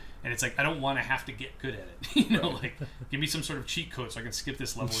 And it's like, I don't want to have to get good at it, Like, give me some sort of cheat code so I can skip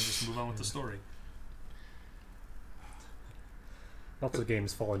this level and just move on with the story. Lots of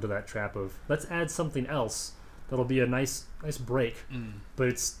games fall into that trap of, let's add something else that'll be a nice break, but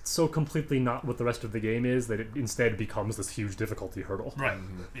it's so completely not what the rest of the game is that it instead becomes this huge difficulty hurdle. Right.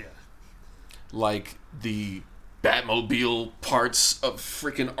 Yeah. Like the Batmobile parts of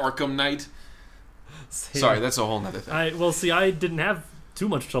freaking Arkham Knight. Sorry, that's a whole nother thing. I didn't have too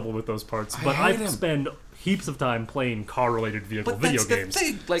much trouble with those parts, but I spend heaps of time playing car-related video games. The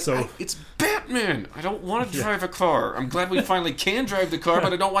thing. Like, it's Batman. I don't want to drive a car. I'm glad we finally can drive the car,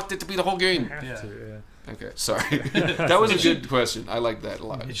 but I don't want it to be the whole game. Okay, sorry. That was a good question. I like that a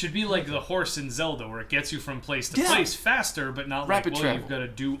lot. It should be like the horse in Zelda, where it gets you from place to place faster, but not rapid travel. You've got to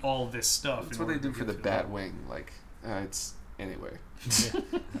do all this stuff. That's what they do for the Batwing. Like, it's... Anyway.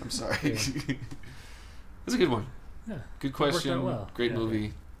 I'm sorry. That's a good one. Yeah. Good question. Well. Great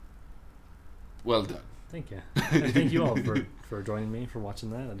movie. Well done. Thank you. And thank you all for joining me, for watching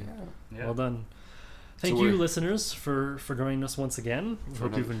that. And well done. Thank you, listeners, for joining us once again.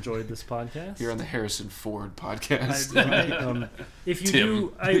 Hope you've enjoyed this podcast. Here on the Harrison Ford podcast. If you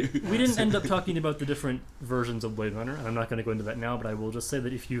do, we didn't end up talking about the different versions of Blade Runner, and I'm not going to go into that now, but I will just say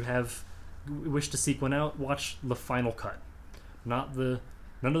that if you wish to seek one out, watch the final cut. None of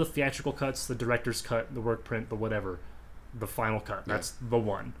the theatrical cuts, the director's cut, the work print, the whatever. the final cut. That's the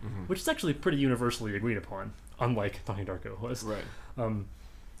one, which is actually pretty universally agreed upon, unlike Donnie Darko was. Right.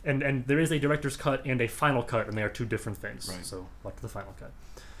 And there is a director's cut and a final cut, and they are two different things. Right. So, like the final cut.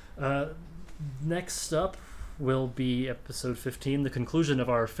 Next up will be episode 15, the conclusion of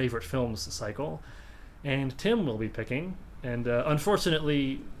our favorite films cycle. And Tim will be picking. And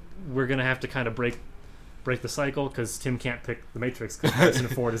unfortunately, we're going to have to kind of break the cycle because Tim can't pick The Matrix because Harrison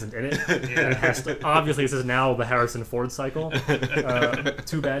Ford isn't in it. And it has to, obviously, this is now the Harrison Ford cycle.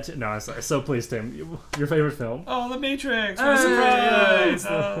 Too bad. No, I'm sorry. So please, Tim, your favorite film. Oh, The Matrix. What a surprise.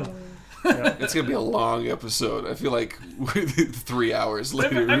 Yeah. It's going to be a long episode. I feel like 3 hours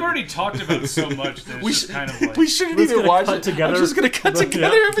later. I've already talked about it so much that it's just kind of like... We shouldn't even watch it together. I'm just going to cut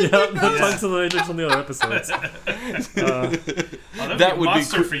together everything. The chunks of The Matrix from the other episodes. That would be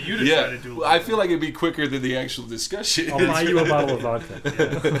for you to try to do. I feel like it'd be quicker than the actual discussion. I'll buy you a bottle of vodka.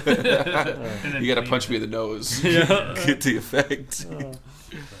 You got to punch me in the nose. Get the effect.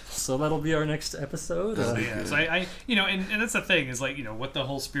 So that'll be our next episode. So I and that's the thing is like, what the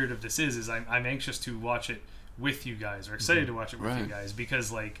whole spirit of this is I'm anxious to watch it with you guys, or excited to watch it with you guys,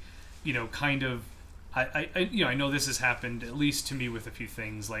 because kind of I know this has happened at least to me with a few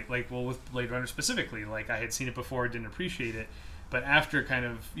things like with Blade Runner specifically. Like I had seen it before, didn't appreciate it, but after kind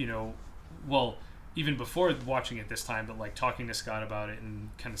of even before watching it this time, but like talking to Scott about it and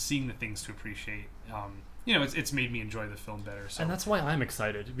kind of seeing the things to appreciate. It's made me enjoy the film better. So. And that's why I'm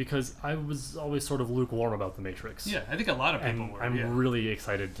excited, because I was always sort of lukewarm about The Matrix. Yeah, I think a lot of people were. I'm really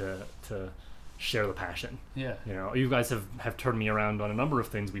excited to share the passion. Yeah. You guys have turned me around on a number of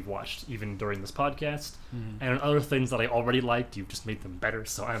things we've watched, even during this podcast, and on other things that I already liked, you've just made them better.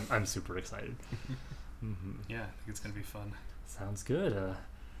 So I'm super excited. Yeah, I think it's gonna be fun. Sounds good.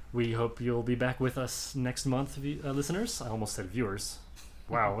 We hope you'll be back with us next month, listeners. I almost said viewers.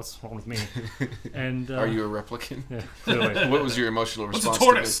 Wow, what's wrong with me? And are you a replicant? Yeah, clearly. What was your emotional response?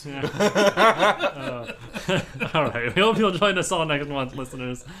 It's a tortoise. All right. We hope you'll join us all next month,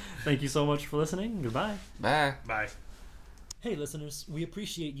 listeners. Thank you so much for listening. Goodbye. Bye. Bye. Hey, listeners. We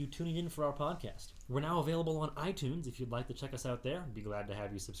appreciate you tuning in for our podcast. We're now available on iTunes. If you'd like to check us out there, I'd be glad to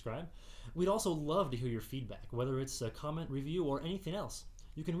have you subscribe. We'd also love to hear your feedback, whether it's a comment, review, or anything else.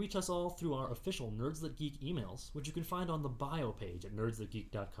 You can reach us all through our official Nerds That Geek emails, which you can find on the bio page at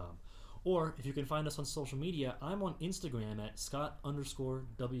nerdsthatgeek.com. Or, if you can find us on social media, I'm on Instagram at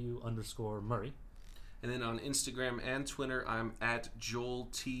Scott_W_Murray. And then on Instagram and Twitter, I'm at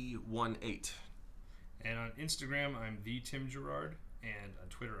JoelT18. And on Instagram, I'm TheTimGerard. And on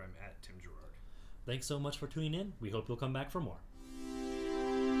Twitter, I'm at TimGerard. Thanks so much for tuning in. We hope you'll come back for more.